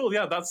that'd be cool.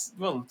 Yeah,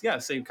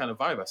 same kind of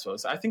vibe, I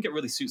suppose. I think it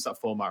really suits that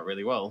format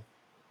really well.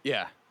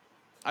 Yeah,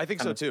 I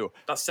think so too.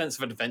 That sense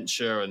of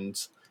adventure and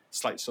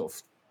slight sort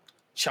of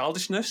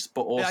childishness,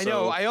 but also I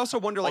know. I also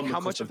wonder like on the how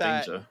cusp much of of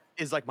that danger.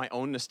 is like my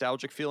own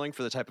nostalgic feeling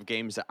for the type of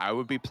games that I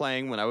would be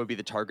playing when I would be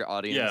the target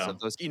audience Yeah. of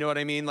those. You know what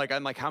I mean? Like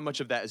I'm like, how much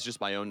of that is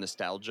just my own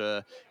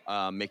nostalgia,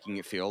 making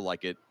it feel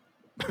like it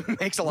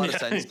makes a lot of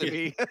sense to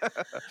me.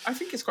 I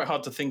think it's quite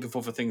hard to think of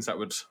other things that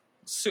would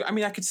suit. I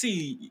mean, I could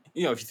see,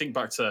 if you think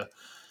back to,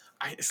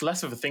 it's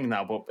less of a thing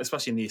now, but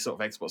especially in the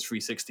sort of Xbox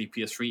 360,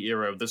 PS3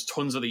 era, there's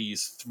tons of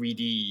these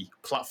 3D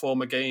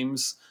platformer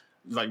games,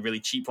 like really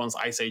cheap ones.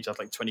 Ice Age had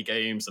like 20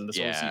 games, and there's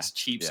always these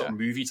cheap sort of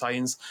movie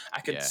tie-ins.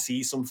 I could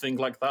see something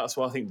like that as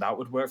well. I think that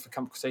would work for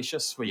Camp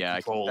Cretaceous, where you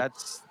control,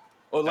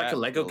 or like a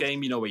Lego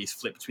game, where you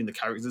flip between the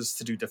characters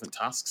to do different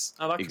tasks.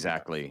 Oh, that could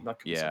exactly. that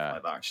could be something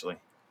like that, actually.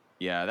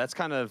 Yeah, that's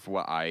kind of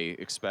what I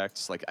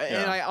expect. Like,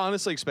 and I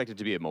honestly expect it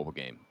to be a mobile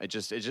game. It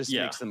just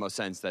makes the most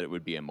sense that it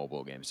would be a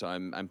mobile game. So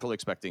I'm fully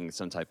expecting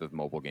some type of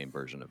mobile game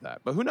version of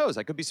that. But who knows?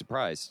 I could be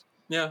surprised.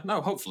 Yeah,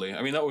 no, hopefully.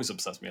 I mean, that always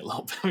upsets me a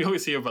lot. We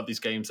always hear about these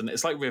games, and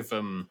it's like with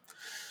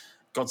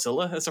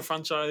Godzilla as a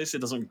franchise.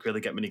 It doesn't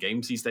really get many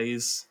games these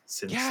days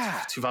since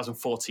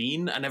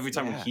 2014. And every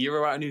time we hear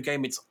about a new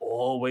game, it's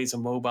always a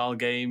mobile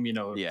game.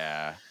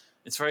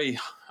 It's very.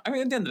 I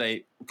mean, at the end of the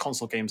day,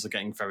 console games are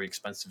getting very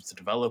expensive to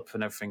develop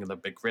and everything, and a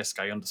big risk.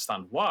 I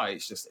understand why.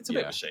 It's a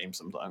bit of a shame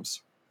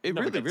sometimes. It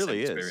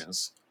really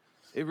is.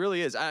 It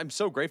really is. I'm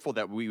so grateful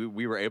that we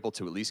were able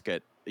to at least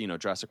get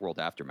Jurassic World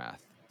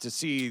Aftermath to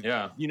see.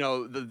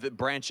 The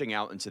branching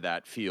out into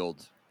that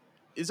field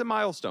is a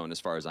milestone as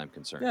far as I'm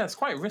concerned. Yeah, it's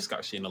quite a risk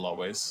actually in a lot of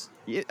ways.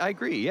 Yeah, I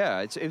agree.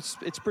 Yeah,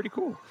 it's pretty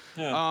cool.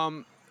 Yeah.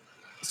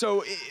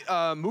 So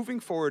moving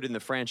forward in the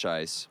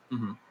franchise.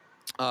 Mm-hmm.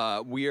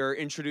 We are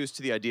introduced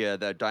to the idea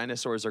that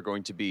dinosaurs are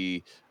going to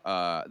be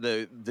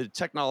the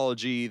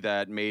technology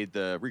that made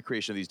the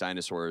recreation of these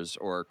dinosaurs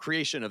or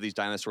creation of these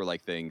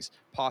dinosaur-like things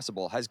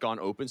possible has gone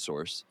open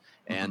source,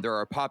 and there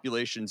are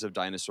populations of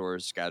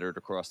dinosaurs scattered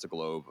across the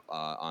globe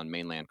on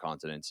mainland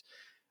continents,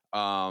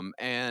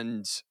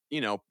 and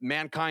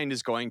mankind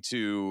is going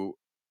to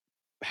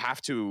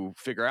have to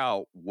figure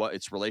out what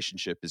its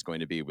relationship is going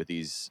to be with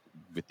these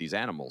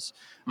animals.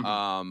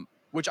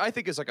 Which I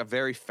think is like a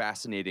very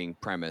fascinating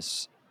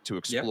premise to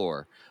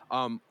explore.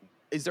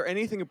 Is there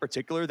anything in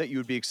particular that you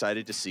would be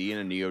excited to see in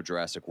a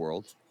NeoJurassic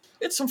world?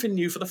 It's something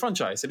new for the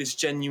franchise. It is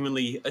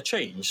genuinely a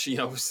change.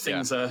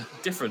 Things are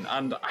different.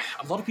 And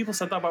a lot of people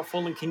said that about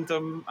Fallen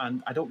Kingdom,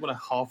 and I don't want to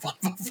harp on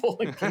about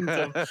Fallen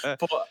Kingdom.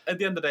 But at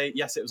the end of the day,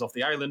 yes, it was off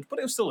the island, but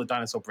it was still a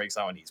dinosaur breaks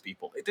out and eats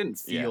people. It didn't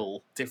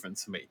feel different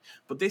to me.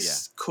 But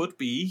this could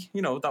be,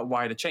 that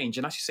wider change.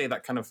 And as you say,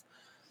 that kind of,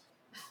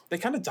 they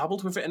kind of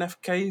dabbled with it in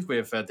FK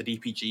with the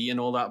DPG and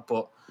all that,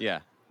 but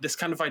this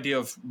kind of idea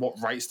of what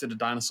rights do the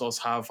dinosaurs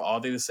have? Are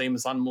they the same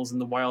as animals in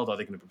the wild? Are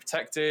they going to be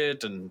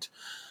protected? And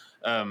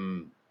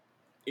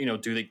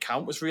do they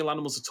count as real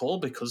animals at all?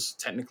 Because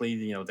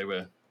technically, they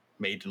were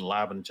made in a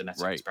lab and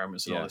genetic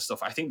experiments and all this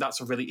stuff. I think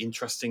that's a really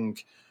interesting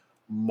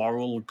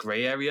moral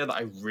gray area that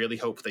I really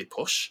hope they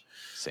push.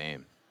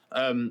 Same.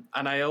 And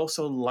I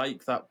also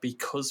like that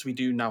because we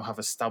do now have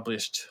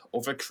established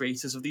other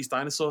creators of these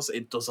dinosaurs,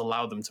 it does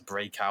allow them to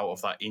break out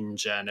of that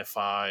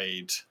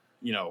ingenified,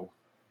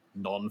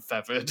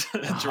 non-feathered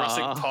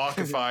Jurassic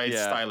Parkified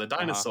style of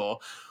dinosaur,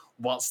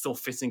 while still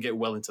fitting it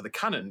well into the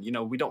canon.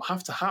 We don't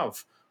have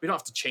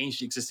to change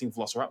the existing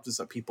velociraptors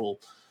that people,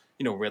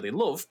 really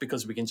love,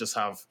 because we can just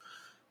have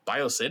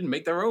Biocid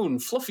make their own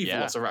fluffy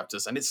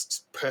velociraptors, and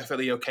it's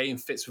perfectly okay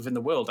and fits within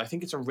the world. I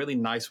think it's a really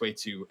nice way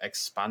to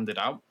expand it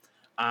out.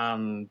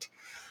 And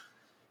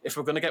if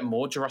we're going to get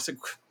more Jurassic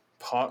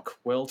Park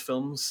world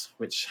films,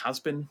 which has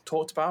been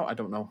talked about, I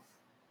don't know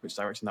which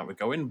direction that would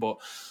go in, but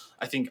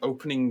I think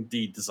opening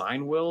the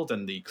design world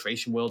and the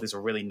creation world is a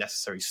really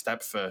necessary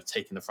step for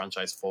taking the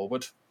franchise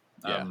forward.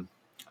 I'm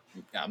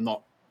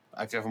not,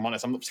 if I'm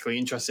honest, I'm not particularly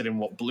interested in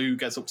what Blue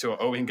gets up to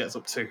or Owen gets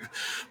up to,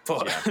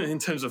 but in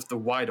terms of the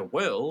wider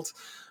world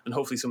and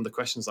hopefully some of the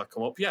questions that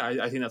come up,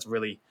 I think that's a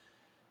really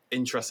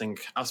interesting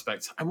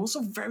aspect. I'm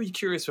also very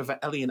curious whether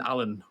Ellie and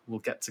Alan will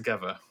get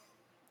together.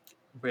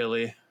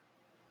 Really,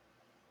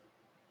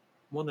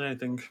 more than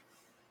anything.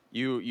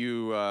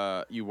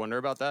 You wonder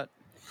about that?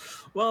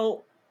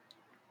 Well,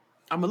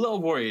 I'm a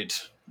little worried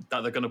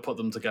that they're going to put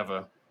them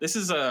together. This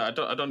is I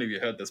don't know if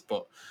you heard this,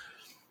 but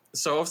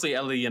so obviously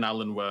Ellie and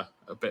Alan were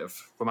a bit of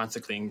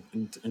romantically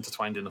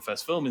intertwined in the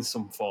first film in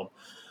some form.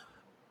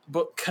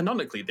 But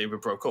canonically, they were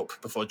broke up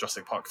before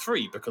Jurassic Park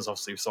 3, because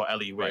obviously we saw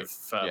Ellie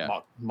with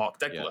Mark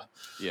Degler.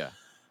 Yeah.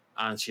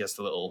 And she has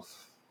the little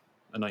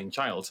annoying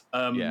child.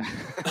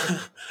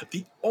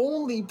 The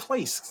only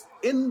place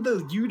in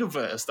the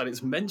universe that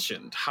it's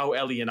mentioned how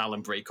Ellie and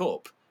Alan break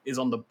up is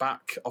on the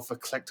back of a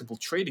collectible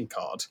trading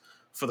card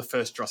for the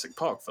first Jurassic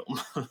Park film.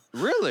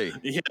 Really?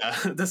 Yeah.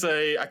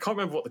 I can't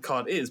remember what the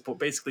card is, but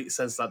basically it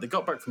says that they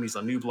got back from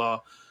Isla Nublar,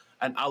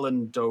 and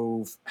Alan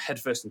dove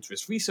headfirst into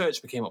his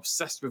research, became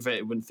obsessed with it.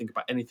 He wouldn't think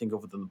about anything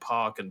other than the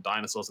park and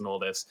dinosaurs and all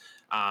this.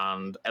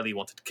 And Ellie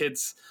wanted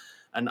kids.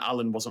 And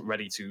Alan wasn't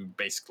ready to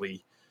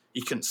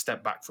he couldn't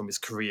step back from his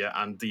career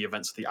and the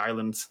events of the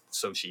island.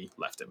 So she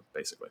left him,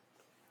 basically.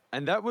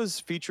 And that was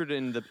featured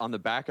on the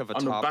back of a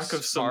On the Topps back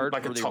of some card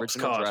like for a the Topps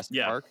original card. Jurassic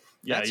Yeah. Park.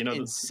 Yeah, That's you know,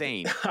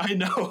 insane. I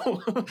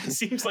know. It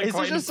seems like Is it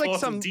quite an just like important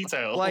some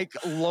detail. like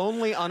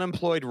lonely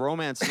unemployed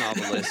romance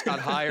novelist got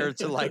hired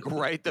to like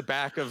write the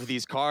back of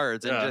these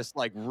cards and Yeah. just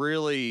like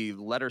really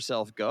let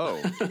herself go?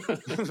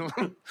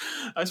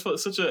 I suppose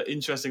it's such an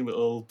interesting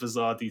little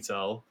bizarre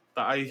detail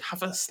that I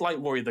have a slight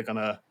worry they're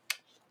gonna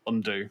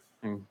undo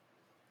and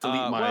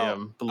delete my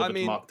Well, beloved I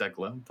mean, Mark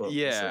Degler. But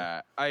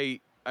yeah,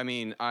 I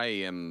mean, I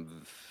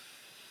am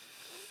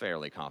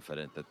fairly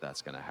confident that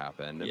that's going to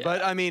happen. Yeah.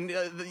 But I mean,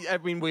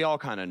 we all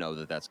kind of know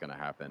that that's going to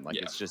happen. Like,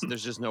 Yeah. it's just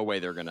there's just no way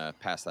they're going to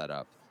pass that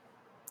up.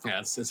 Yeah,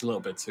 it's a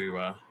little bit too.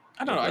 I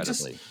don't know. I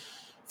just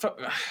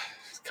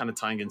kind of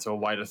tying into a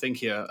wider thing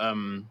here.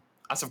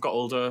 As I've got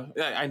older,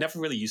 I never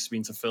really used to be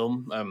into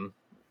film.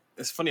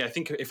 It's funny. I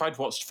think if I'd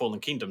watched Fallen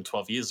Kingdom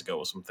 12 years ago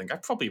or something, I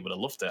probably would have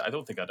loved it. I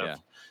don't think I'd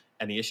have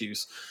any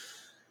issues.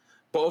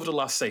 But over the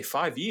last, say,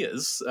 5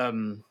 years,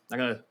 I'm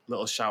going to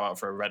little shout out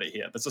for a Reddit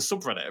here. There's a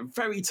subreddit, a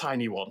very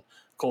tiny one,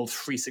 called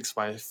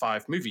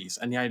 365 Movies.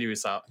 And the idea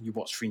is that you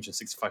watch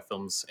 365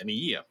 films in a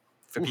year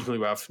for people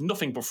who have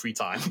nothing but free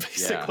time,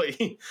 basically.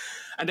 Yeah.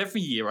 And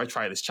every year I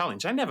try this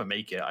challenge. I never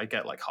make it. I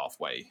get like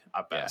halfway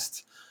at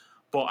best. Yeah.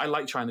 But I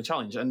like trying the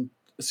challenge. And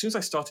as soon as I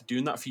started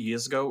doing that a few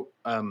years ago,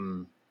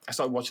 I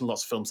started watching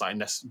lots of films that I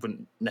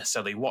wouldn't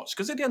necessarily watch.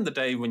 Because at the end of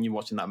the day, when you're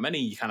watching that many,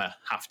 you kind of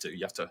have to.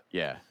 You have to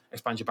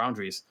expand your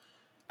boundaries.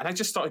 And I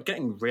just started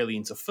getting really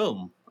into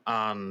film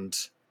and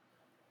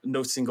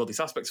noticing all these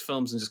aspects of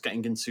films and just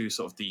getting into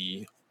sort of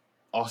the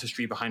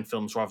artistry behind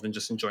films rather than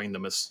just enjoying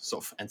them as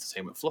sort of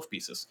entertainment fluff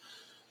pieces.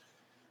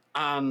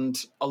 And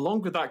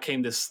along with that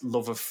came this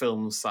love of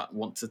films that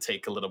want to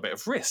take a little bit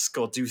of risk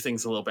or do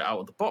things a little bit out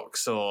of the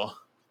box or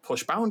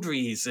push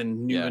boundaries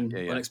in new and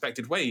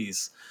unexpected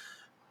ways.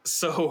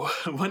 So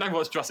when I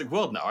watch Jurassic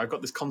World now, I've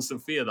got this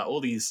constant fear that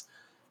all these,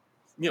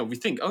 we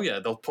think,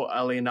 they'll put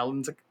Ellie and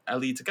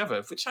Ellie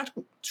together, which I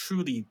don't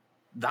truly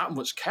that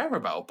much care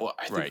about, but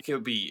I think it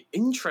would be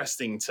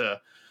interesting to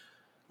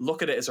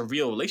look at it as a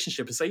real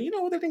relationship and say, they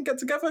didn't get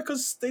together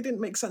because they didn't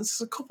make sense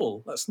as a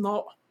couple. Let's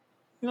not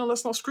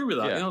screw with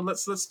that. Yeah.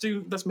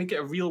 Let's make it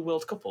a real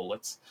world couple.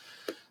 Let's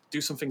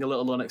do something a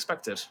little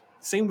unexpected.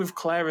 Same with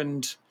Claire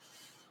and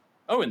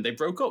Owen. They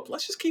broke up.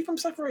 Let's just keep them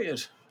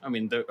separated. I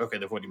mean, they've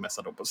already messed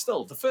that up, but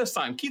still, the first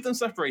time, keep them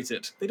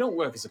separated. They don't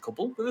work as a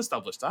couple. We've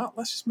established that.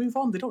 Let's just move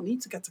on. They don't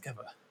need to get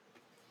together.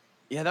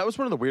 Yeah, that was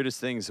one of the weirdest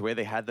things, the way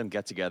they had them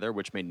get together,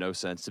 which made no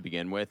sense to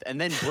begin with, and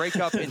then break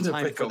up in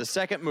time for the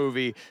second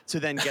movie to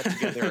then get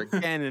together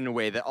again in a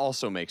way that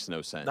also makes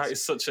no sense. That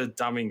is such a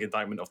damning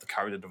indictment of the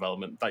character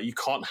development that you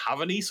can't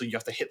have any, so you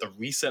have to hit the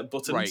reset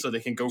button so they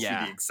can go through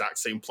the exact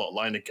same plot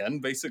line again,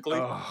 basically.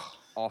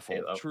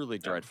 Awful. Truly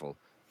dreadful.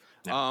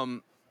 Yeah.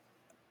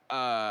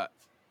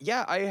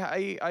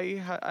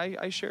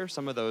 I share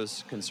some of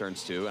those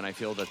concerns too, and I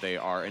feel that they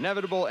are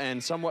inevitable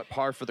and somewhat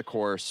par for the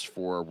course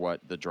for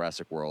what the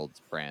Jurassic World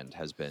brand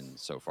has been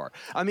so far.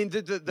 I mean,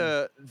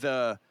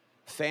 the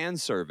fan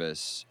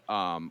service,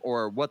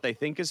 or what they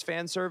think is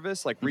fan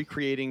service, like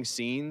recreating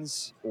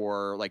scenes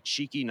or like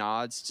cheeky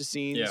nods to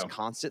scenes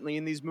constantly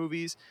in these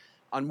movies.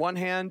 On one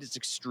hand, it's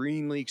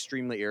extremely,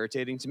 extremely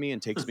irritating to me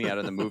and takes me out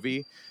of the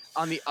movie.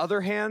 On the other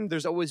hand,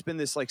 there's always been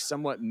this like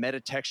somewhat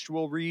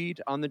metatextual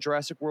read on the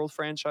Jurassic World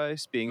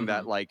franchise, being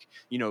that like,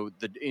 the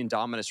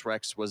Indominus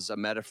Rex was a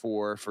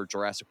metaphor for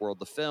Jurassic World,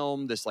 the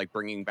film, this like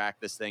bringing back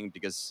this thing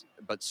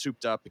but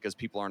souped up because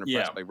people aren't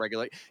impressed by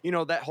regular,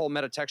 that whole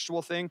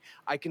metatextual thing.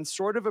 I can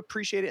sort of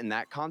appreciate it in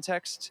that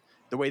context,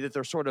 the way that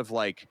they're sort of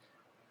like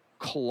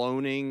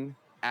cloning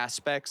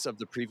aspects of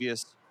the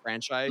previous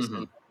franchise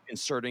and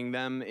inserting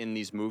them in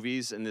these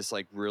movies in this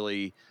like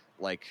really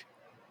like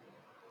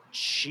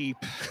cheap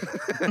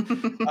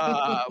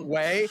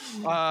way,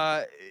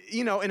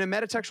 in a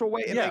metatextual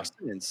way. It makes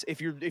sense if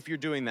you're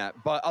doing that,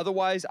 but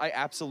otherwise I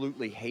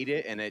absolutely hate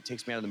it and it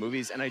takes me out of the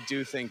movies. And I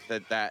do think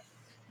that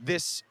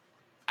this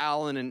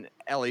Alan and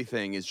Ellie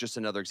thing is just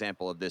another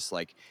example of this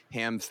like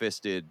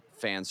ham-fisted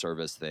fan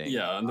service thing.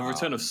 Yeah, and the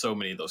return of so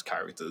many of those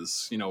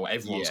characters.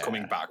 Everyone's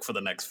coming back for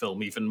the next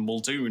film. Even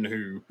Muldoon,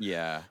 who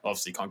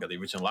obviously can't get the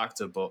original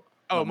actor, but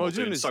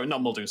Muldoon is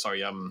not Muldoon.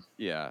 Sorry,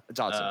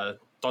 Dodson.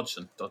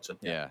 Dodson.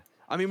 Yeah.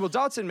 I mean,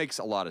 Dodson makes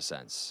a lot of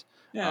sense.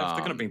 Yeah, if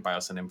they're going to bring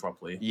Biosyn in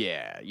properly.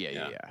 Yeah.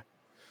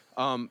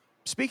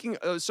 Speaking,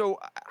 so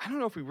I don't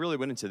know if we really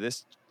went into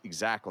this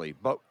exactly,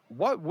 but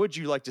what would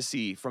you like to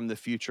see from the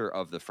future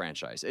of the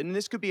franchise? And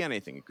this could be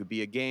anything. It could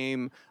be a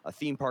game, a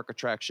theme park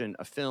attraction,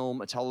 a film,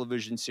 a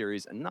television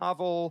series, a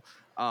novel,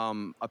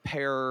 a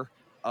pair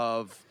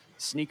of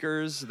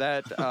sneakers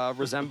that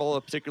resemble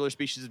a particular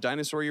species of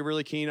dinosaur you're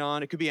really keen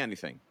on. It could be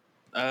anything.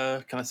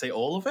 Can I say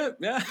all of it?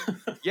 Yeah.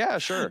 Yeah,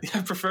 sure.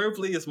 Yeah,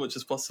 preferably as much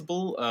as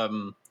possible.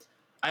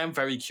 I am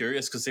very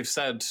curious because they've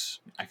said,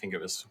 I think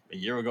it was a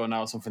year ago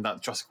now, something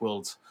that Jurassic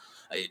World,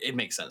 it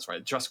makes sense,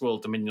 right? Jurassic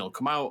World Dominion will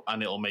come out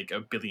and it'll make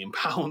 £1 billion,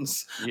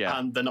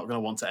 and they're not going to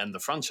want to end the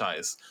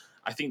franchise.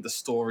 I think the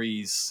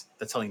stories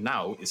they're telling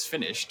now is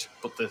finished,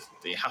 but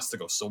it has to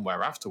go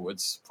somewhere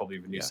afterwards, probably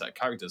with a new set of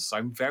characters. So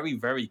I'm very,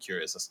 very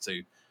curious as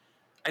to...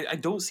 I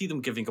don't see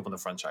them giving up on the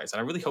franchise, and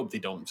I really hope they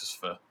don't, just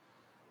for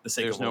the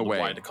sake of all the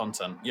wider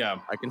content. Yeah.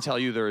 I can tell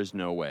you there is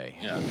no way.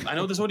 Yeah. I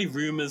know there's already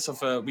rumors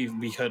of...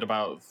 we heard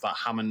about that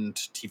Hammond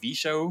TV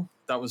show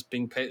that was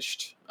being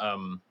pitched.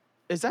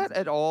 Is that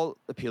at all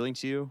appealing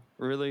to you,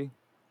 really?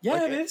 Yeah,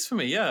 like, it is for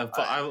me, yeah.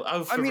 But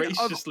I'll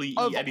voraciously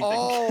eat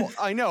anything.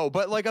 I know,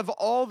 but like of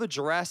all the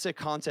Jurassic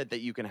content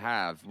that you can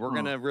have, we're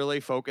going to really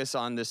focus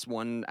on this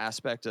one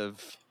aspect of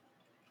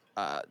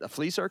a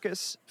flea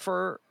circus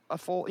for a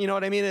full, you know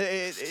what I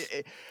mean?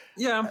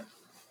 Yeah.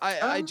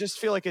 I just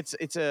feel like it's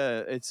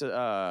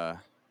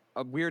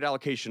a weird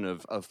allocation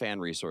of fan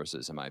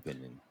resources, in my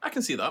opinion. I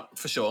can see that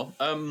for sure.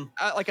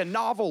 Like a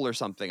novel or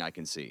something, I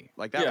can see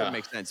like that would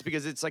make sense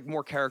because it's like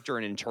more character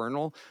and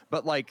internal.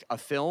 But like a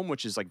film,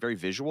 which is like very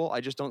visual,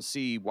 I just don't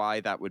see why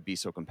that would be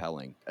so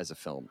compelling as a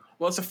film.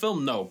 Well, it's a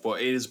film, no,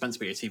 but it is meant to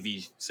be a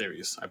TV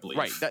series, I believe.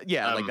 Right?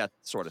 Like that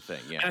sort of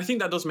thing. Yeah, and I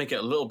think that does make it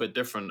a little bit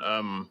different.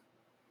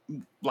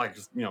 Like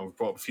we've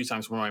brought up a few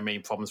times, one of my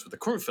main problems with the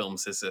current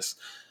films is this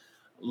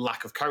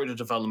lack of character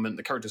development.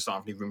 The characters don't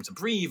have any room to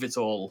breathe. It's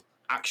all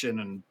action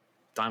and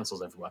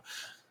dinosaurs everywhere.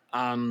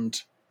 And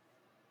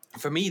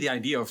for me, the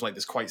idea of like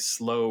this quite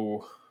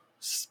slow,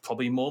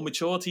 probably more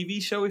mature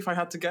TV show, if I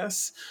had to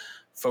guess,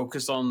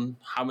 focused on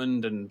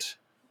Hammond and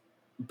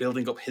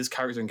building up his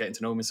character and getting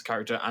to know him as a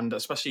character, and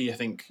especially I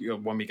think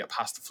when we get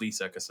past the flea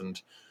circus and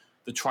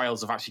the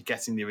trials of actually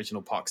getting the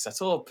original park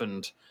set up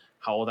and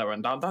how all that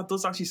went down, that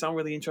does actually sound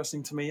really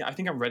interesting to me. I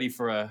think I'm ready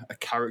for a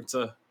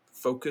character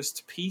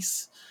focused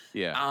piece.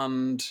 Yeah.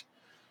 And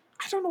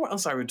I don't know what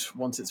else I would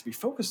want it to be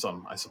focused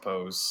on, I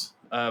suppose.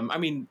 I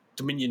mean,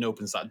 Dominion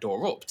opens that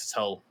door up to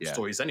tell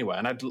stories anyway,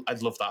 and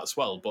I'd love that as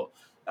well. But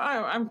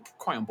I'm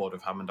quite on board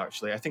with Hammond,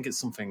 actually. I think it's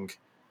something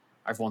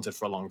I've wanted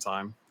for a long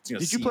time.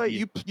 Did you play?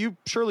 You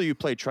surely you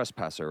played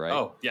Trespasser, right?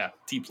 Oh yeah,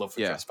 deep love for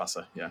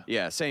Trespasser. Yeah,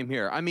 yeah, same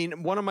here. I mean,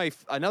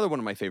 another one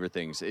of my favorite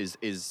things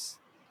is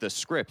the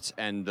script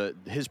and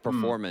his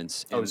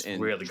performance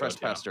in really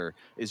Trespasser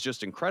is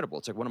just incredible.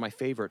 It's like one of my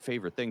favorite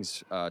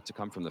things to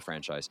come from the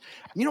franchise.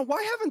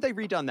 Why haven't they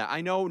redone that?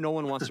 I know no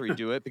one wants to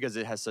redo it because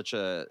it has such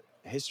a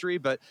history,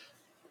 but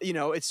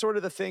it's sort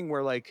of the thing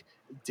where like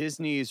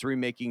Disney's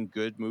remaking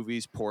good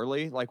movies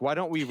poorly. Like, why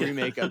don't we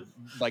remake a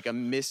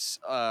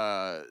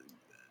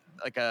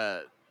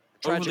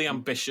overly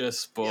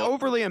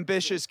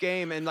ambitious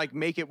game and like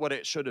make it what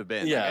it should have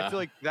been. Yeah, like, I feel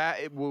like that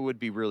it would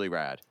be really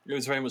rad. It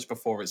was very much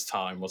before its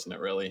time, wasn't it?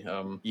 Really?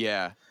 I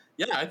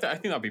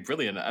think that'd be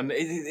brilliant. And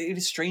it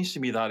is strange to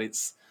me that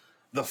it's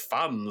the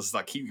fans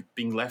that keep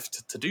being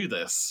left to do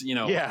this.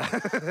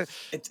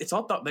 It's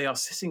odd that they are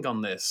sitting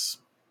on this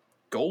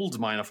gold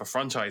mine of a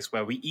franchise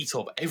where we eat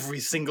up every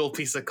single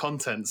piece of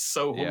content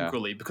so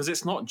hungrily, because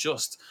it's not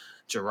just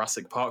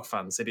Jurassic Park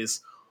fans, it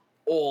is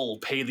all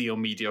paleo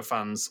media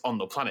fans on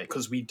the planet,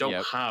 because we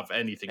don't have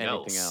anything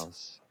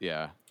else.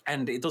 Yeah.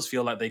 And it does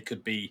feel like they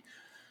could be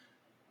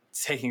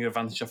taking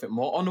advantage of it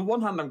more. On the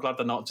one hand, I'm glad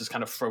they're not just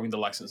kind of throwing the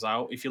license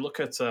out. If you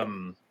look at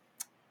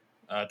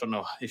I don't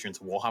know if you're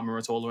into Warhammer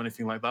at all or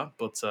anything like that,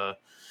 but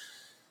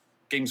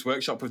Games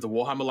Workshop with the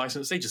Warhammer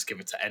license, they just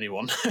give it to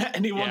anyone.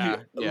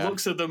 Anyone who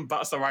looks at them,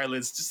 bats their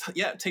eyelids, just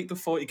take the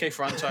 40k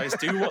franchise,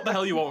 do what the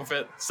hell you want with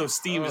it. So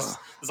Steam there's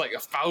like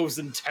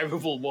 1,000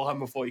 terrible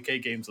Warhammer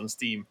 40k games on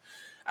Steam,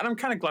 and I'm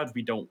kind of glad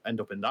we don't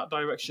end up in that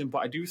direction. But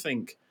I do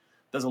think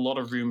there's a lot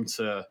of room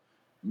to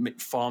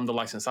farm the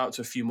license out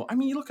to a few more. I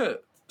mean, you look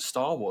at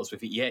Star Wars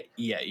with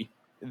EA.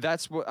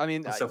 That's what I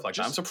mean. Stuff like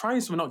that. I'm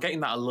surprised we're not getting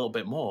that a little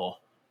bit more.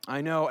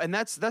 I know, and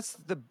that's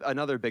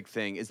another big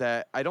thing is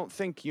that I don't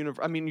think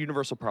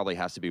Universal probably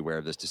has to be aware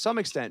of this to some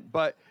extent,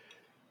 but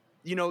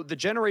the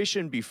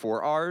generation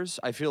before ours,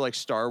 I feel like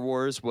Star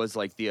Wars was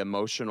like the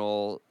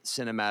emotional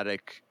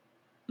cinematic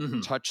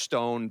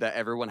touchstone that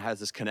everyone has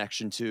this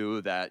connection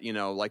to, that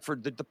like for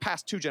the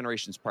past two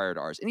generations prior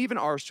to ours, and even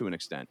ours to an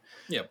extent.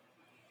 Yeah.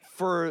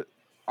 For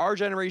our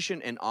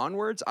generation and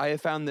onwards, I have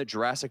found that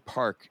Jurassic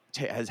Park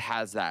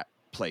has that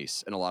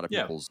place in a lot of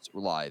people's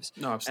lives.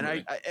 No,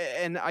 absolutely.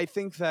 And I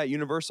think that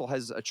Universal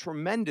has a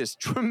tremendous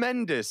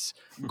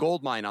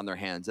gold mine on their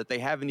hands that they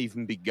haven't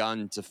even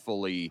begun to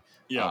fully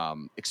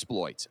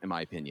exploit, in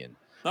my opinion.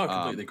 No,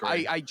 completely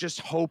agree. I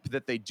just hope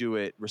that they do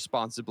it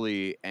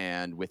responsibly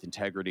and with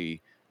integrity.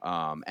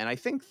 And I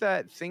think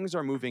that things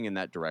are moving in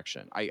that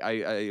direction.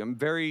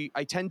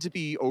 I tend to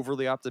be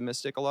overly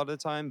optimistic a lot of the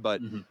time,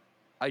 but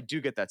I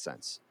do get that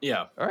sense.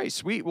 Yeah. All right,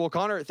 sweet. Well,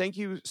 Connor, thank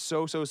you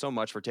so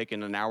much for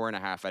taking an hour and a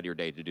half out of your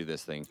day to do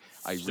this thing.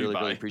 I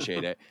really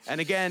appreciate it. And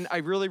again, I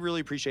really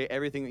appreciate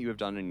everything that you have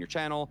done in your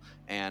channel.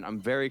 And I'm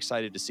very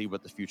excited to see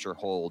what the future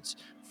holds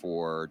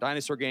for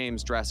Dinosaur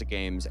Games, Jurassic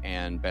Games,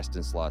 and Best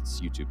in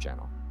Slots YouTube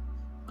channel.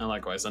 And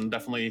likewise, and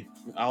definitely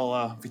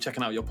I'll be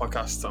checking out your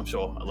podcast, I'm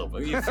sure, a little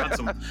bit. You've had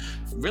some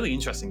really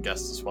interesting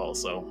guests as well,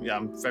 so yeah,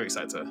 I'm very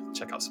excited to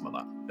check out some of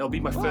that. It'll be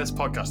my first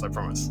podcast, I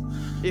promise.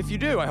 If you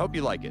do, I hope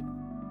you like it.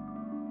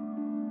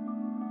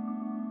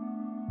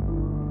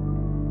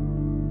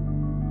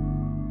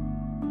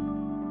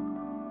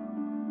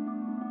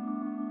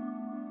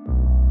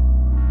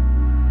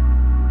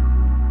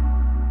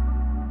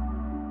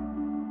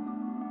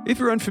 If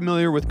you're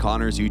unfamiliar with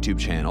Connor's YouTube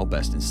channel,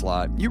 Best in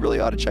Slot, you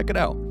really ought to check it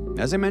out.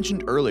 As I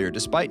mentioned earlier,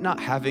 despite not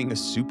having a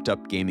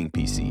souped-up gaming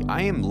PC,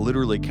 I am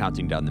literally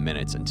counting down the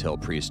minutes until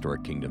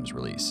Prehistoric Kingdom's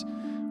release.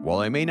 While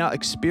I may not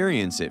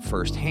experience it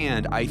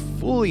firsthand, I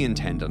fully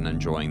intend on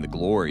enjoying the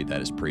glory that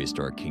is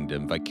Prehistoric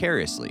Kingdom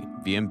vicariously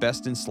via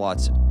Best in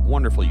Slot's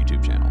wonderful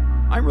YouTube channel.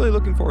 I'm really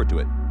looking forward to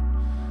it.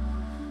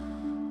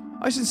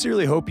 I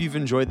sincerely hope you've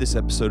enjoyed this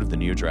episode of the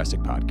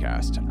NeoJurassic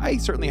podcast. I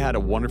certainly had a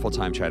wonderful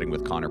time chatting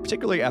with Connor,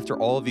 particularly after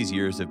all of these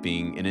years of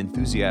being an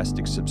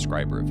enthusiastic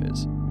subscriber of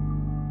his.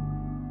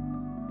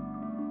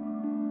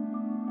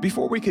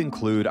 Before we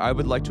conclude, I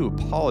would like to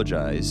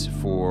apologize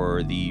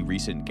for the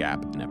recent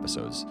gap in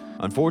episodes.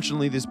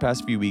 Unfortunately, these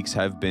past few weeks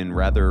have been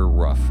rather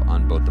rough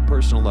on both the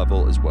personal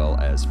level as well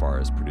as far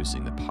as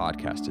producing the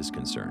podcast is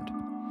concerned.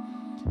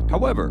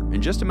 However,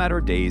 in just a matter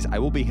of days, I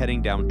will be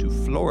heading down to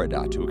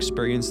Florida to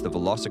experience the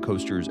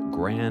Velocicoaster's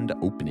grand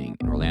opening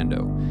in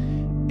Orlando.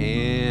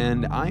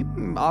 And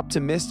I'm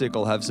optimistic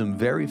I'll have some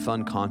very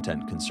fun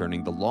content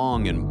concerning the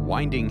long and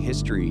winding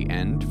history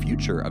and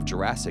future of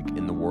Jurassic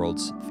in the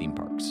world's theme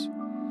parks.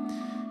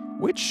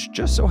 Which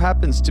just so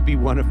happens to be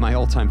one of my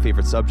all-time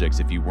favorite subjects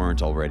if you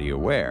weren't already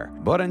aware.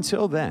 But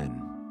until then,